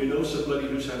suffering, you know somebody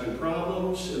who's having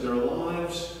problems in their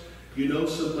lives, you know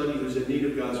somebody who's in need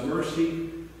of God's mercy.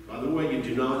 By the way, you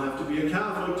do not have to be a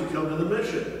Catholic to come to the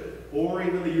mission, or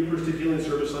even the Eucharistic Healing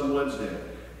Service on Wednesday.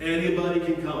 Anybody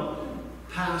can come.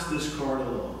 Pass this card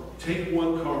along. Take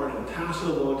one card and pass it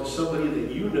along to somebody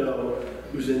that you know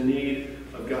who's in need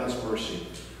of God's mercy.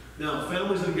 Now,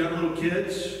 families that have got little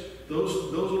kids, those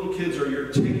little kids are your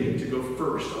ticket to go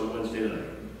first on Wednesday night.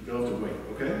 You don't have to wait,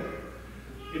 okay?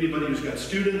 Anybody who's got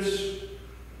students,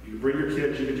 you bring your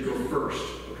kids, you get to go first,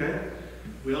 okay?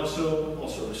 We also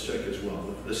the sick as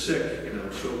well. The sick,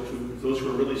 so those who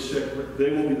are really sick,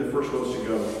 they will be the first ones to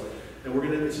go.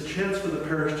 And it's a chance for the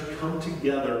parish to come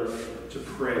together to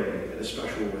pray in a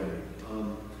special way.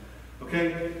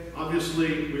 Okay,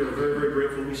 obviously we are very, very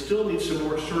grateful. We still need some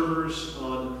more servers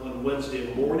on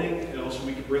Wednesday morning, and also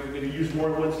we can use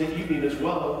more on Wednesday evening as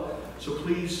well. So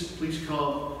please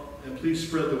come and please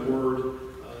spread the word.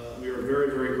 We are very,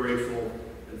 very grateful.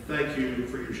 And thank you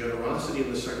for your generosity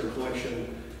in the second collection.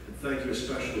 And thank you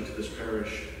especially to this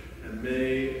parish. And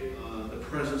may the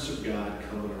presence of God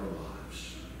come in our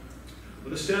lives.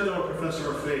 Let us stand now and profess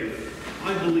our faith.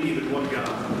 I believe in one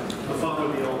God, the Father,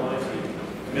 the Almighty,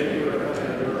 maker of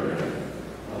heaven and earth,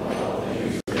 all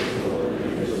things visible and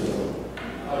invisible.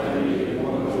 I believe in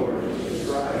one Lord, Jesus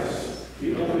Christ,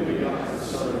 the only begotten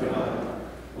Son of God,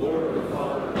 Lord of the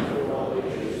Father before all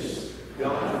ages,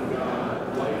 God from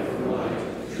God, light from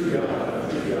light, true God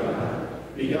of true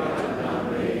God, begotten,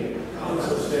 not made,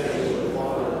 consubstantial with the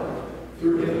Father,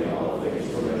 through him all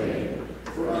things were made.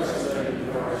 For us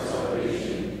then, for our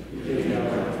salvation, he came down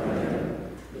from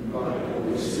heaven, and by the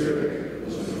Holy Spirit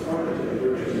was incarnate of the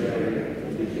Virgin Mary,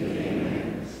 and became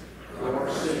man. For our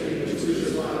sake he was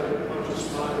crucified with Pontius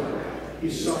Pilate. He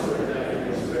suffered death and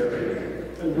was buried,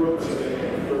 and rose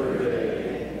again on the third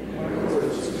day, in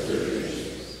accordance with the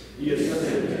Scriptures. He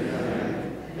ascended into heaven,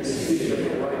 and is seated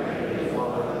at the right hand of the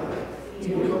Father. He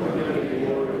will come again in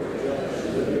glory to judge the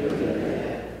living and the dead,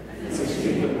 and his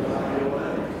kingdom will have no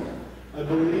end. I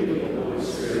believe in the Holy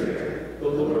Spirit, the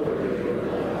Lord, the giver of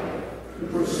life, who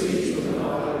proceeds from the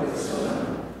Father and the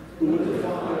Son, who with the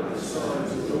Father and the Son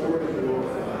is adored and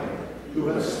glorified, who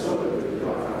has spoken with the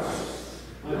prophets.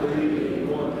 I believe in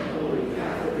one holy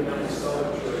Catholic and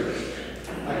Apostolic Church.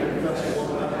 I confess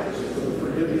one baptism for the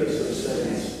forgiveness of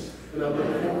sins, and I look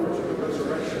forward to the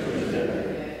resurrection of the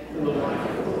dead and the life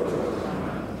of the world to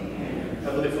come.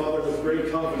 Heavenly Father, with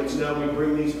great confidence now we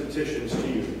bring these petitions to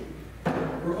you.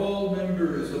 For all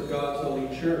members of God's holy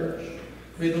church,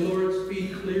 may the Lord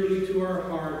speak clearly to our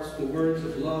hearts the words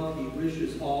of love he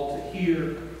wishes all to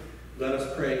hear. Let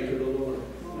us pray to the Lord.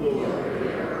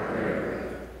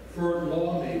 For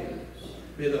lawmakers,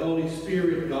 may the Holy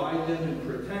Spirit guide them in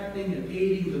protecting and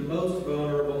aiding the most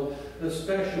vulnerable,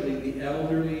 especially the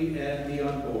elderly and the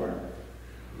unborn.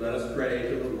 Let us pray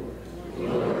to the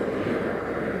Lord.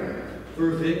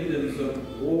 For victims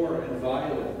of war and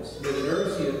violence, may the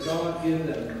mercy of God give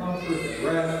them comfort and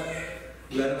rest.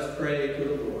 Let us pray to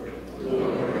the Lord.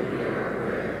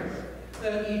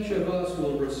 That each of us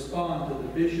will respond to the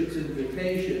bishop's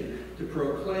invitation to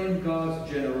proclaim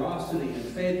God's generosity and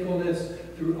faithfulness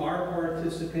through our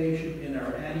participation in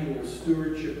our annual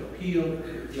stewardship appeal.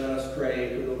 Let us pray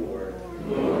to the Lord.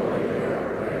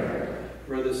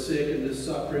 For the sick and the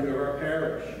suffering of our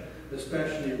parish,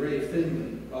 especially Ray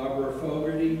Finley, Barbara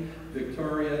Fogarty,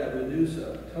 Victoria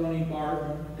Ebenusa, Tony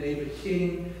Barton, David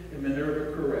King, and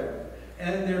Minerva Correct,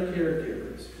 and their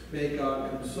caregivers. May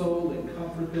God console and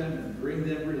comfort them and bring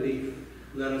them relief.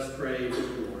 Let us pray to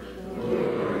the Lord.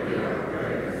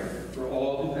 For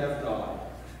all who have died,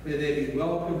 may they be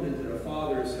welcomed into the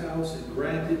Father's house and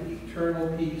granted eternal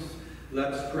peace.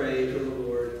 Let us pray to the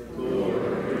Lord.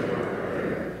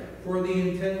 For the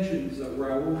intentions of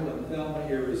Raul and Thelma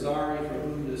Irizarry, for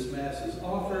whom this Mass is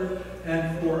offered,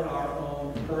 and for our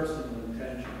own personal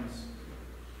intentions.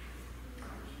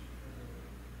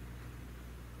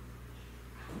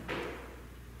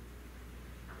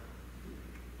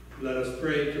 Let us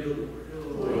pray to the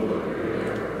Lord.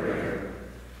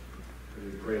 We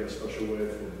pray in a special way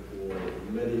for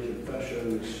many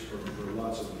confessions, for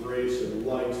lots of grace and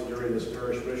light during this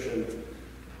parish mission,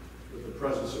 with the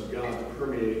presence of God to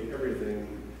permeate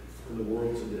everything in the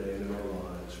world today and in our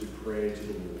lives. We pray to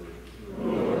the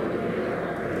Lord. Lord, hear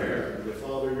our prayer. The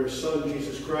Father, your Son,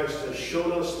 Jesus Christ, has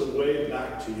shown us the way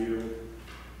back to you.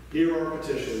 Hear our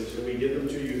petitions, and we give them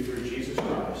to you through Jesus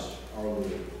Christ, our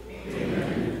Lord.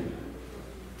 Amen.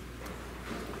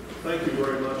 Thank you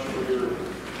very much for your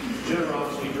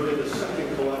generosity during the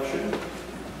second collection.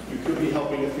 You could be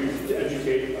helping to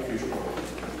educate a future world.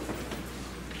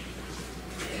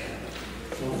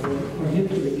 Our hymn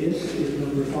for the gifts is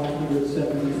number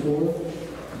 574,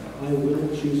 I Will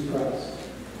Choose Christ.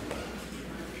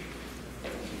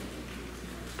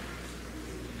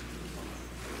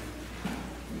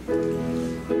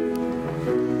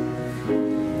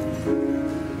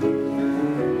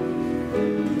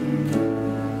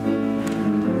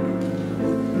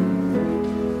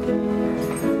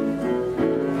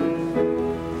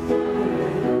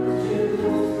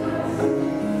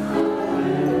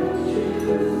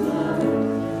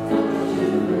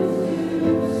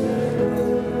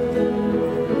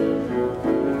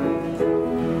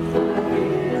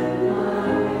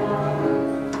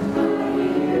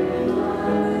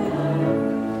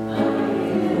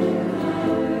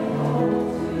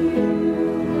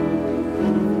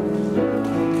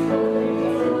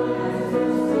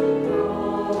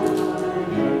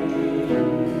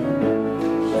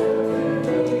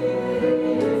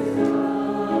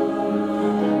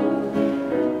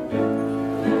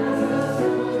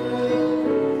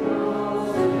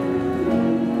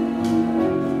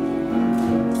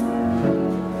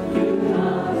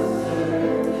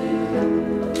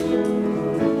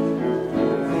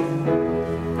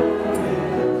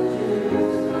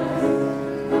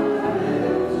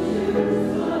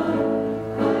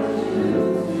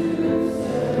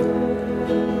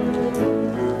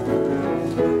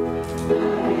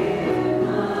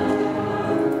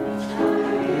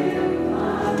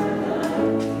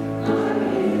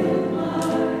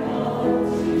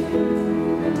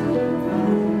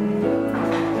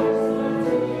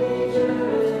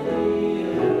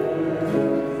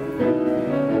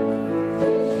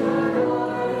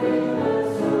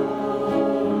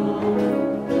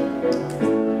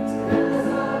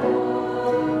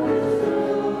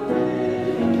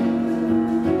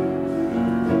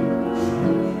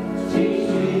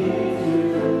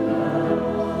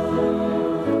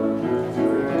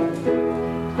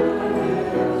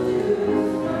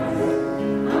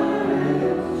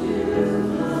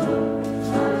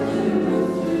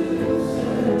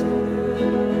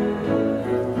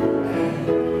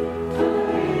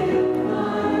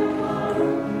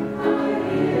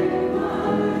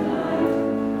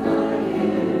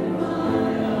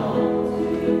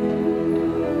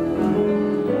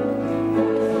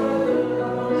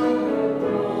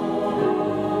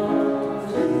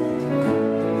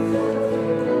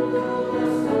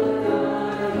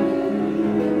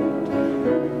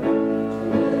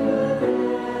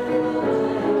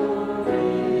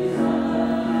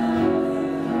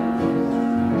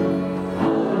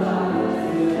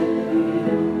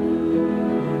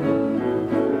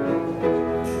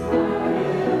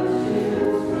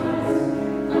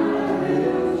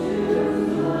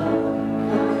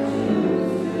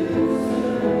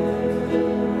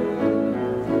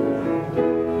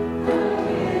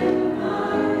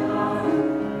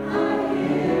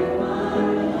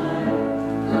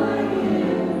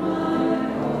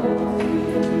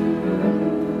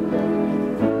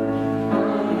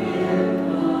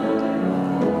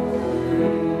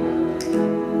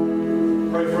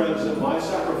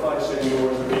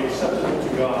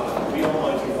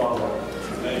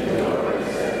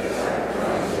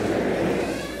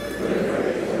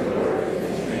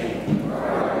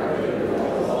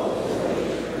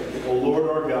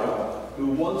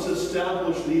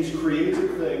 Established these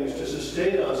created things to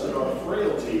sustain us in our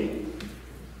frailty.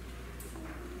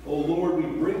 O Lord, we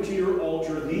bring to your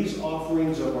altar these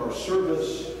offerings of our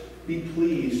service. Be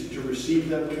pleased to receive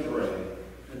them, we pray,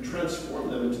 and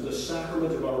transform them into the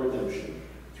sacrament of our redemption.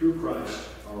 Through Christ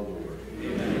our Lord.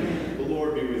 Amen. The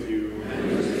Lord be with you. And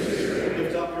with your spirit.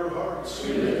 Lift up your hearts.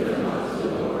 We lift them up to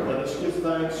the Lord. Let us give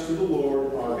thanks to the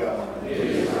Lord our God. It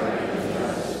is right and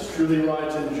just. It's truly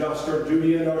right and just, our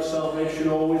duty and our salvation,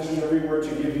 always and everywhere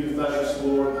to give you thanks,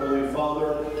 Lord, Holy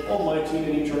Father, Almighty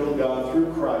and eternal God,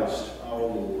 through Christ our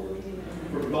Lord.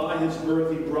 For by his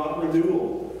birth he brought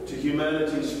renewal to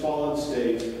humanity's fallen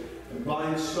state, and by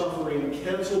his suffering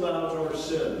canceled out our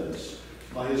sins.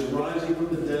 By his rising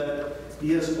from the dead,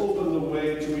 he has opened the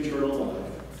way to eternal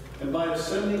life. And by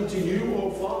ascending to you,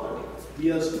 O Father, he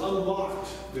has unlocked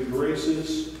the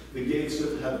graces, the gates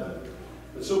of heaven.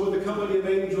 And so with the company of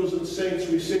angels and saints,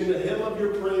 we sing the hymn of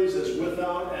your praises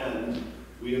without end,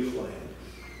 we acclaim.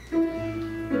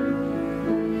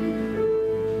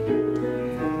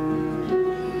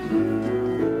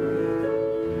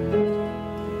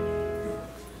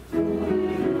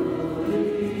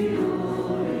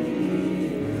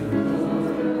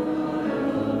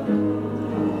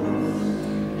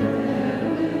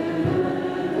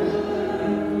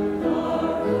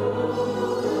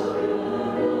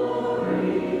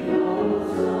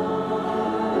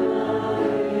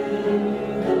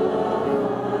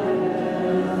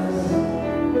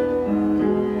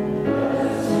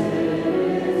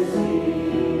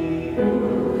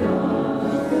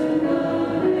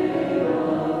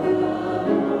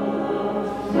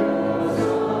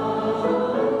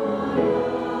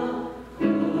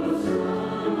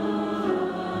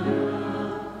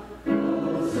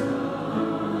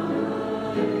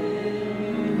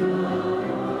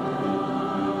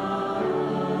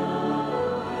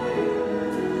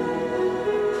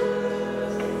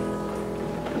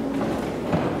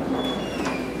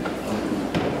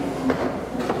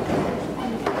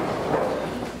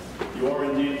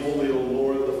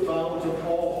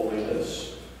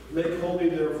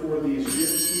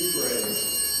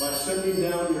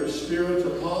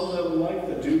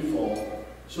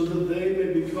 So that they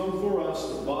may become for us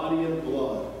the body and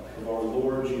blood of our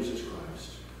Lord Jesus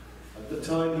Christ. At the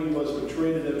time he was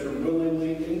betrayed and entered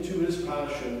willingly into his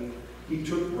passion, he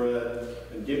took bread,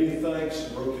 and giving thanks,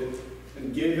 broke it,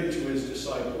 and gave it to his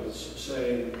disciples,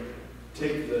 saying,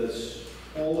 "Take this,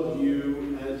 all of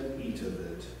you, and eat of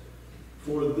it.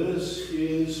 For this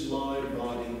is my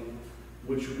body,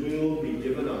 which will be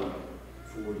given up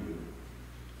for you."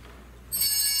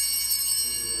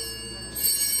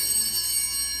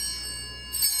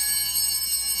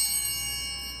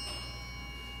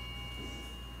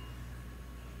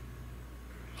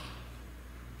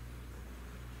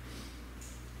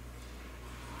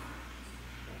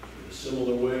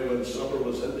 Similar way, when supper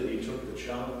was ended, he took the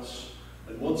chalice,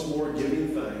 and once more giving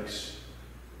thanks,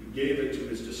 he gave it to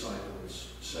his disciples,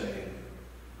 saying,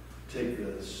 "Take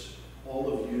this, all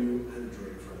of you, and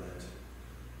drink from it.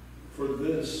 For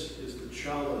this is the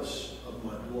chalice of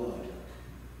my blood,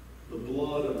 the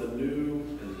blood of the new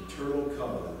and eternal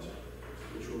covenant,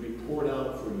 which will be poured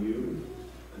out for you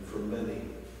and for many,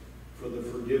 for the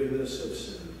forgiveness of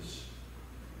sins.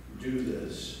 Do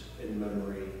this in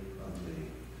memory of me."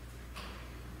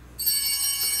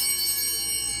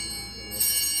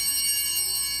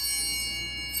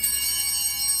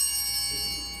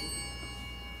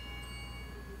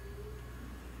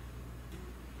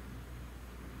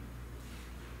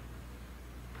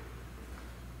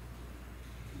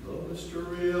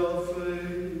 Mystery of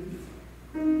faith.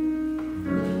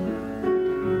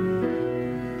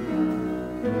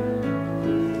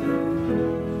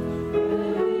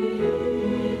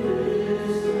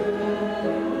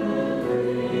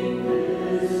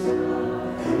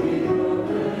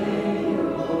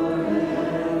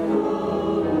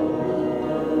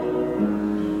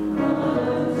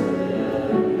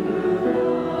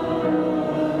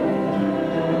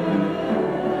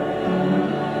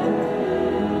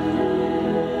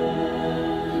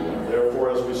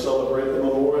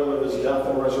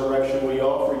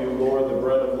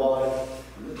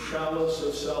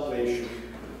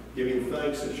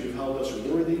 That you've held us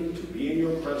worthy to be in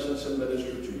your presence and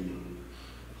minister to you.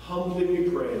 Humbly we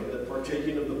pray that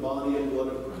partaking of the body and blood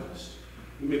of Christ,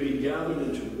 we may be gathered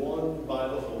into one by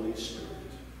the Holy Spirit.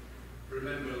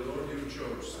 Remember, Lord, your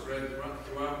church spread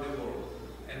throughout the world,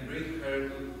 and bring her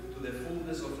to the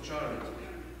fullness of charity,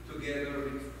 together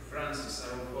with Francis,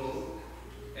 our Pope,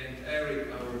 and Eric,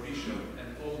 our Bishop,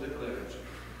 and all the clergy.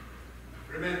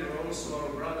 Remember also our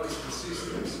brothers and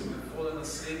sisters who have fallen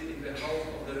asleep in the hope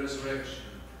of the resurrection,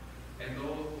 and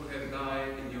all who have died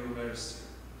in your mercy.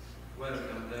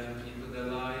 Welcome them into the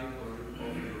light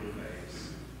of your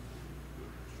face.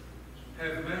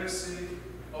 Have mercy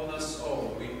on us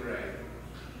all, we pray,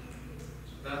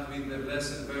 that with the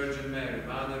Blessed Virgin Mary,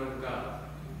 Mother of God,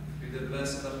 with the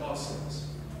blessed apostles,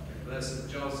 and blessed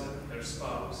Joseph, her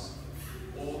spouse,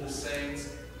 all the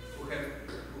saints who have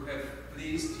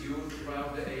pleased you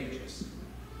throughout the ages,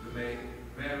 we may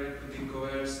merit to be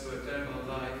coheirs to eternal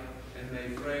life, and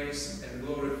may praise and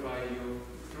glorify you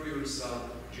through your Son,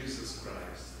 Jesus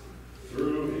Christ.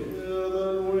 Through him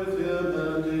and with him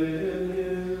and in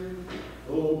him,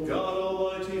 O God,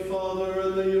 Almighty Father,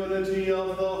 in the unity of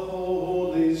the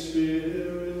Holy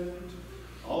Spirit,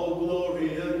 all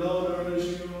glory and honor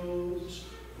is yours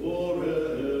forever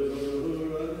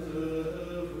and ever.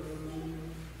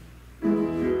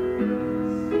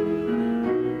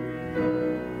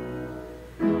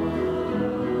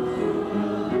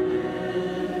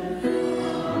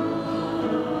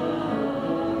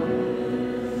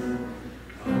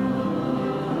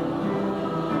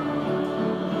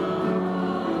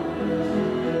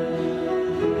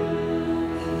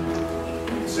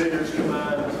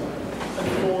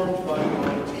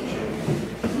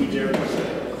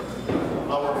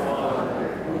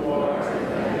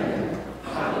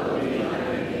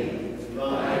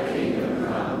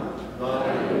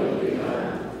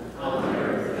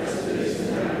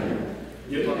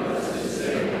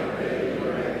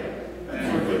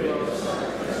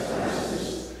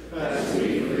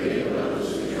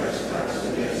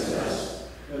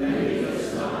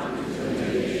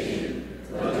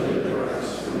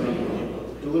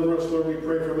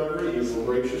 pray you will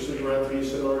graciously grant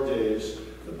peace in our days,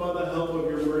 that by the help of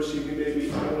your mercy we may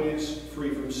be always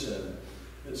free from sin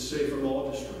and safe from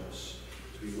all distress,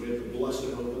 as we wait the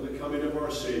blessed hope of the coming of our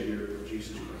Savior,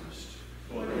 Jesus Christ.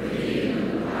 For the kingdom,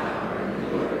 and the power, and the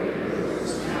glory, and the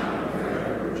works now and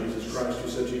forever. Jesus Christ, who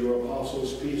said to your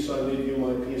apostles, "Peace I leave you,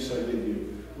 my peace I give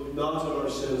you," look not on our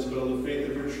sins, but on the faith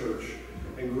of your church,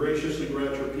 and graciously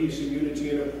grant your peace and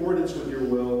unity in accordance with your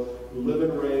will, who live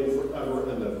and reign forever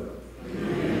and ever.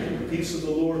 Amen. The peace of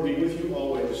the Lord be with you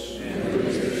always. And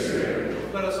with your spirit.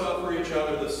 Let us offer each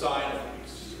other the sign of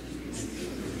peace.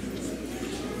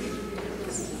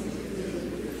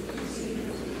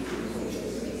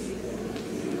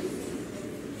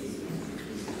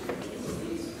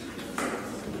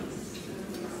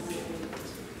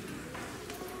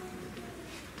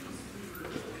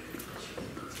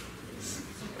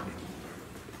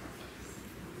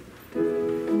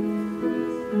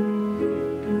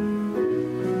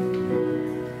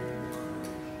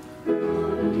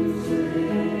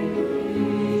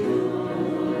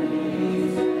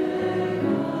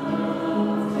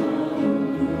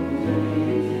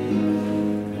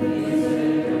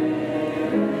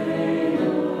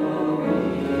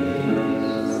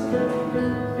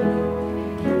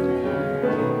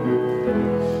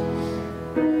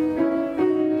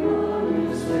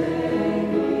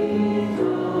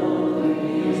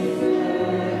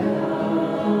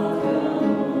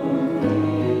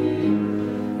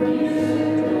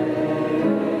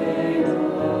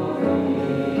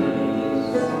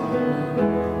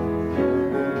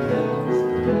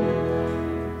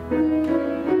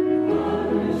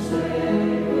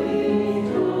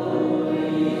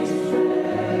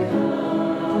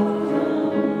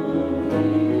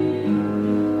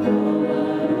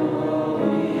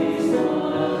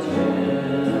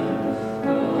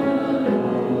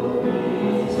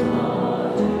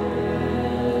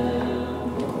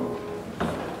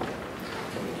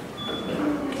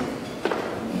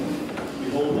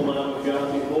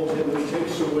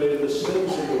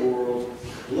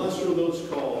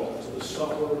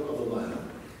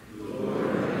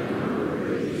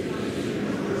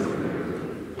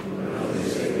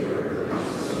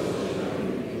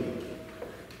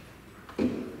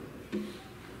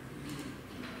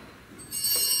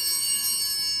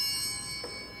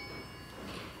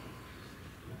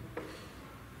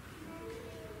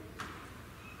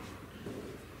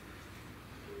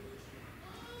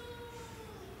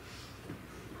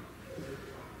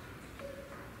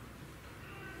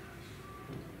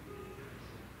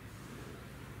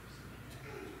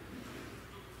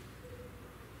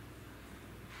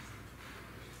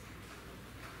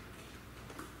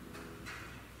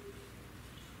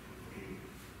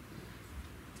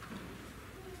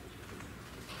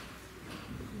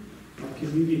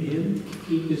 Communion hymn,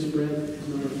 Eat This Bread, is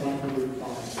number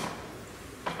 505.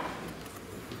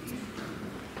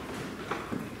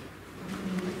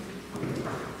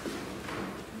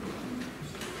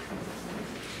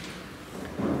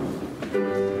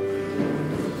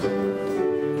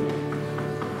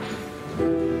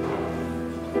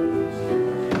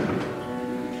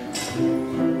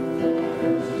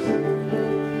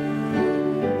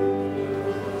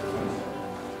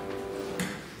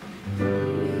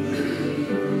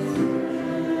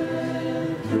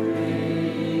 Praise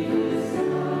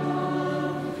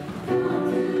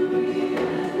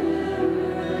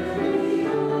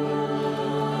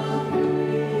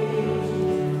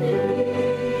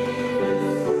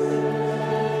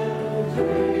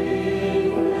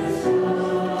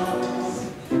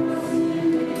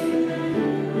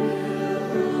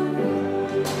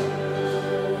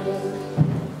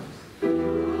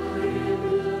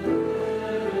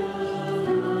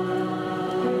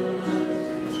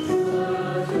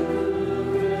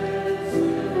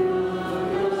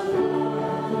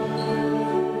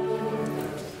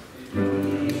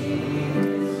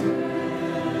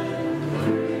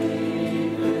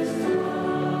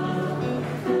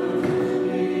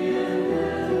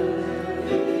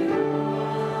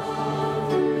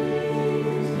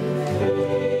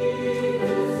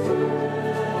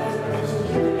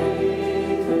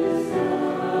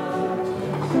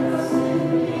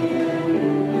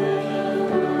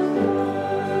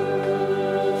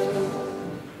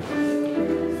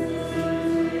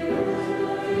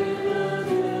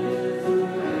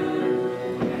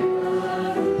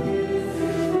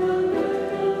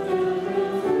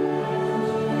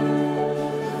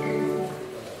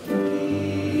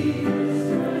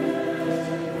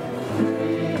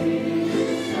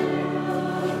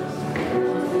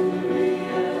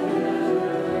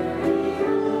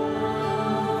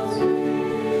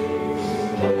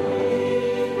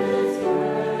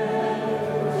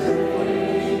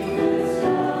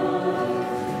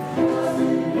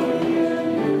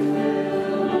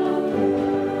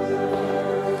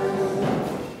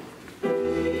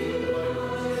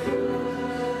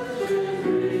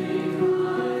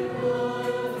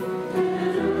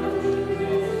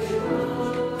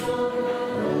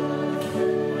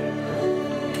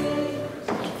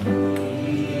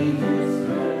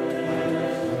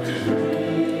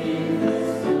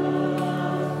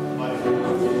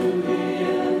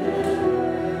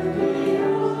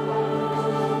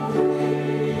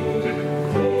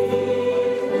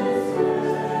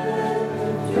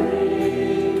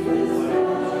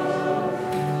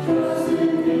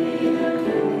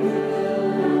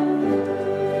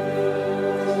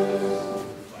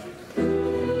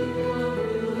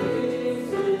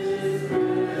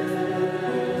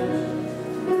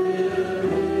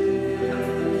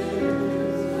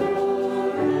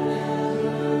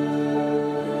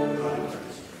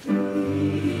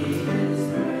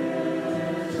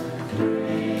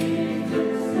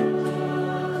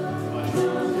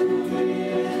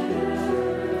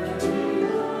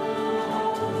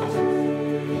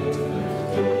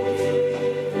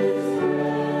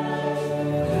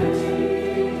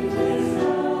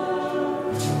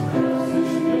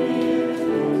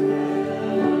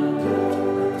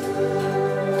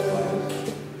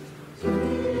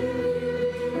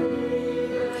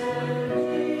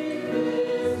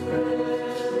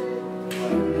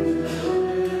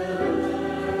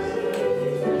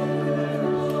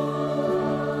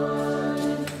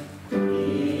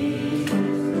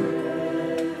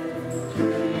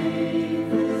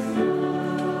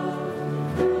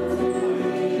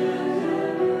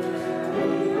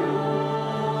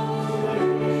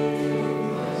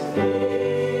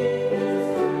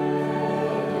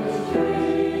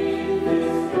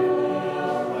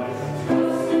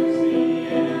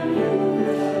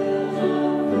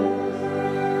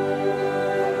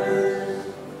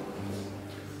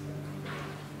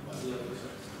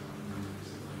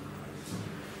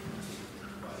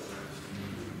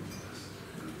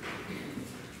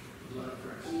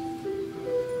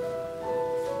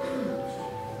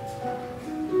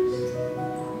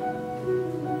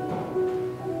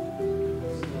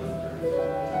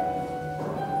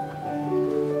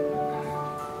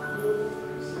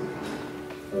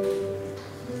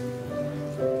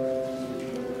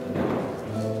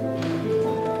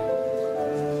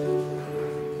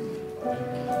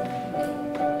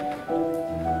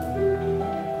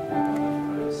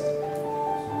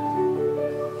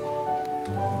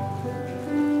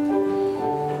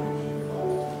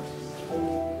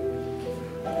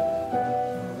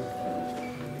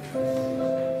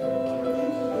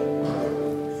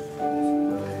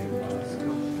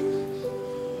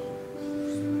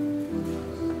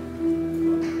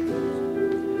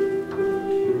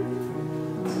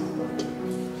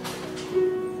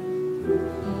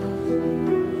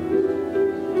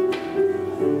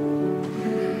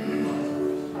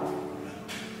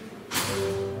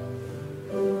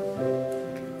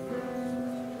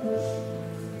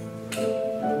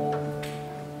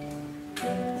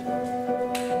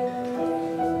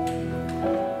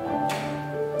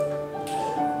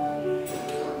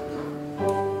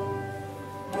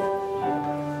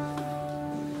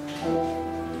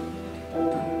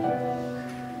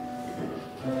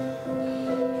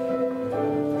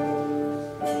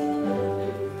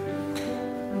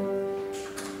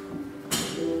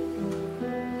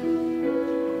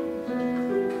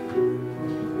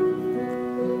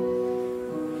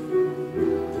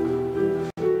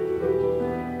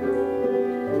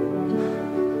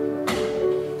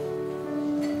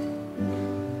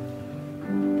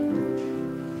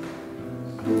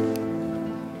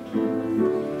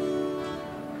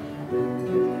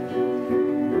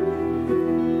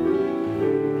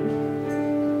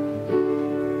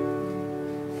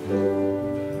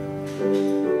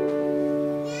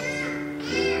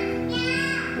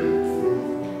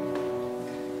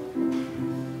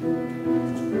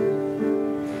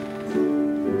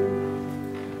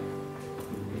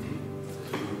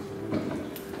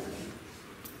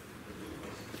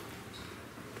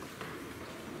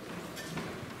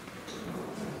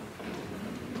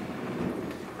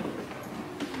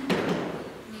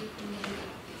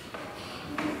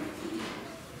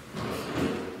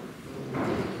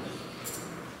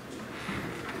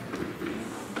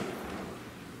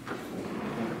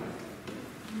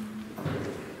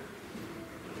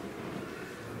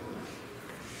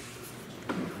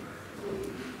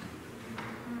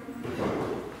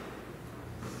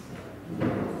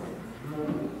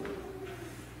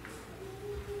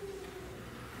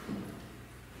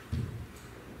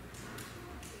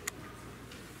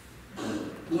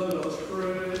Let us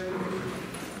pray.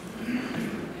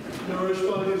 Nourished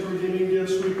by these redeeming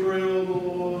gifts, we pray, O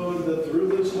Lord, that through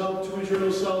this help to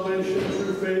eternal salvation,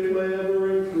 through faith may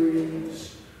ever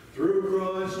increase. Through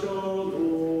Christ our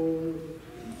Lord.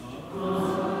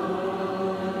 Amen.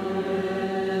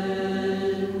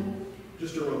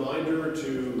 Just a reminder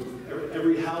to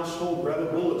every household, grab a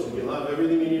bulletin. You'll have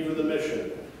everything you need for the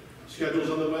mission.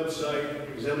 Schedules on the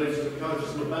website, examinations of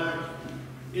conscience in the back,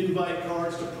 invite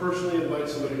cards to personally invite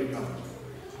somebody to come.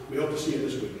 We hope to see you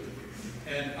this week.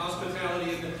 And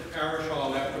hospitality in the parish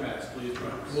hall after Mass, please,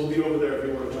 brothers. We'll be over there if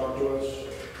you want to talk to us.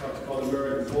 Talk to Father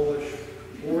Mary in Polish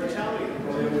or Italian.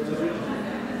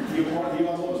 You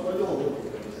almost by the Lord.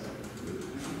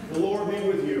 The Lord be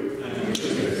with you.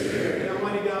 And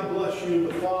Almighty God bless you,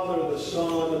 the Father, the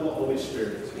Son, and the Holy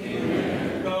Spirit.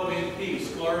 Amen. Go in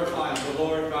peace, glorifying the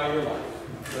Lord by your life.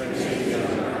 Thanks be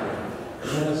to God.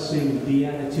 Let us sing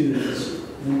Beatitudes,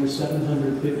 number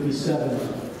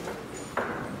 757.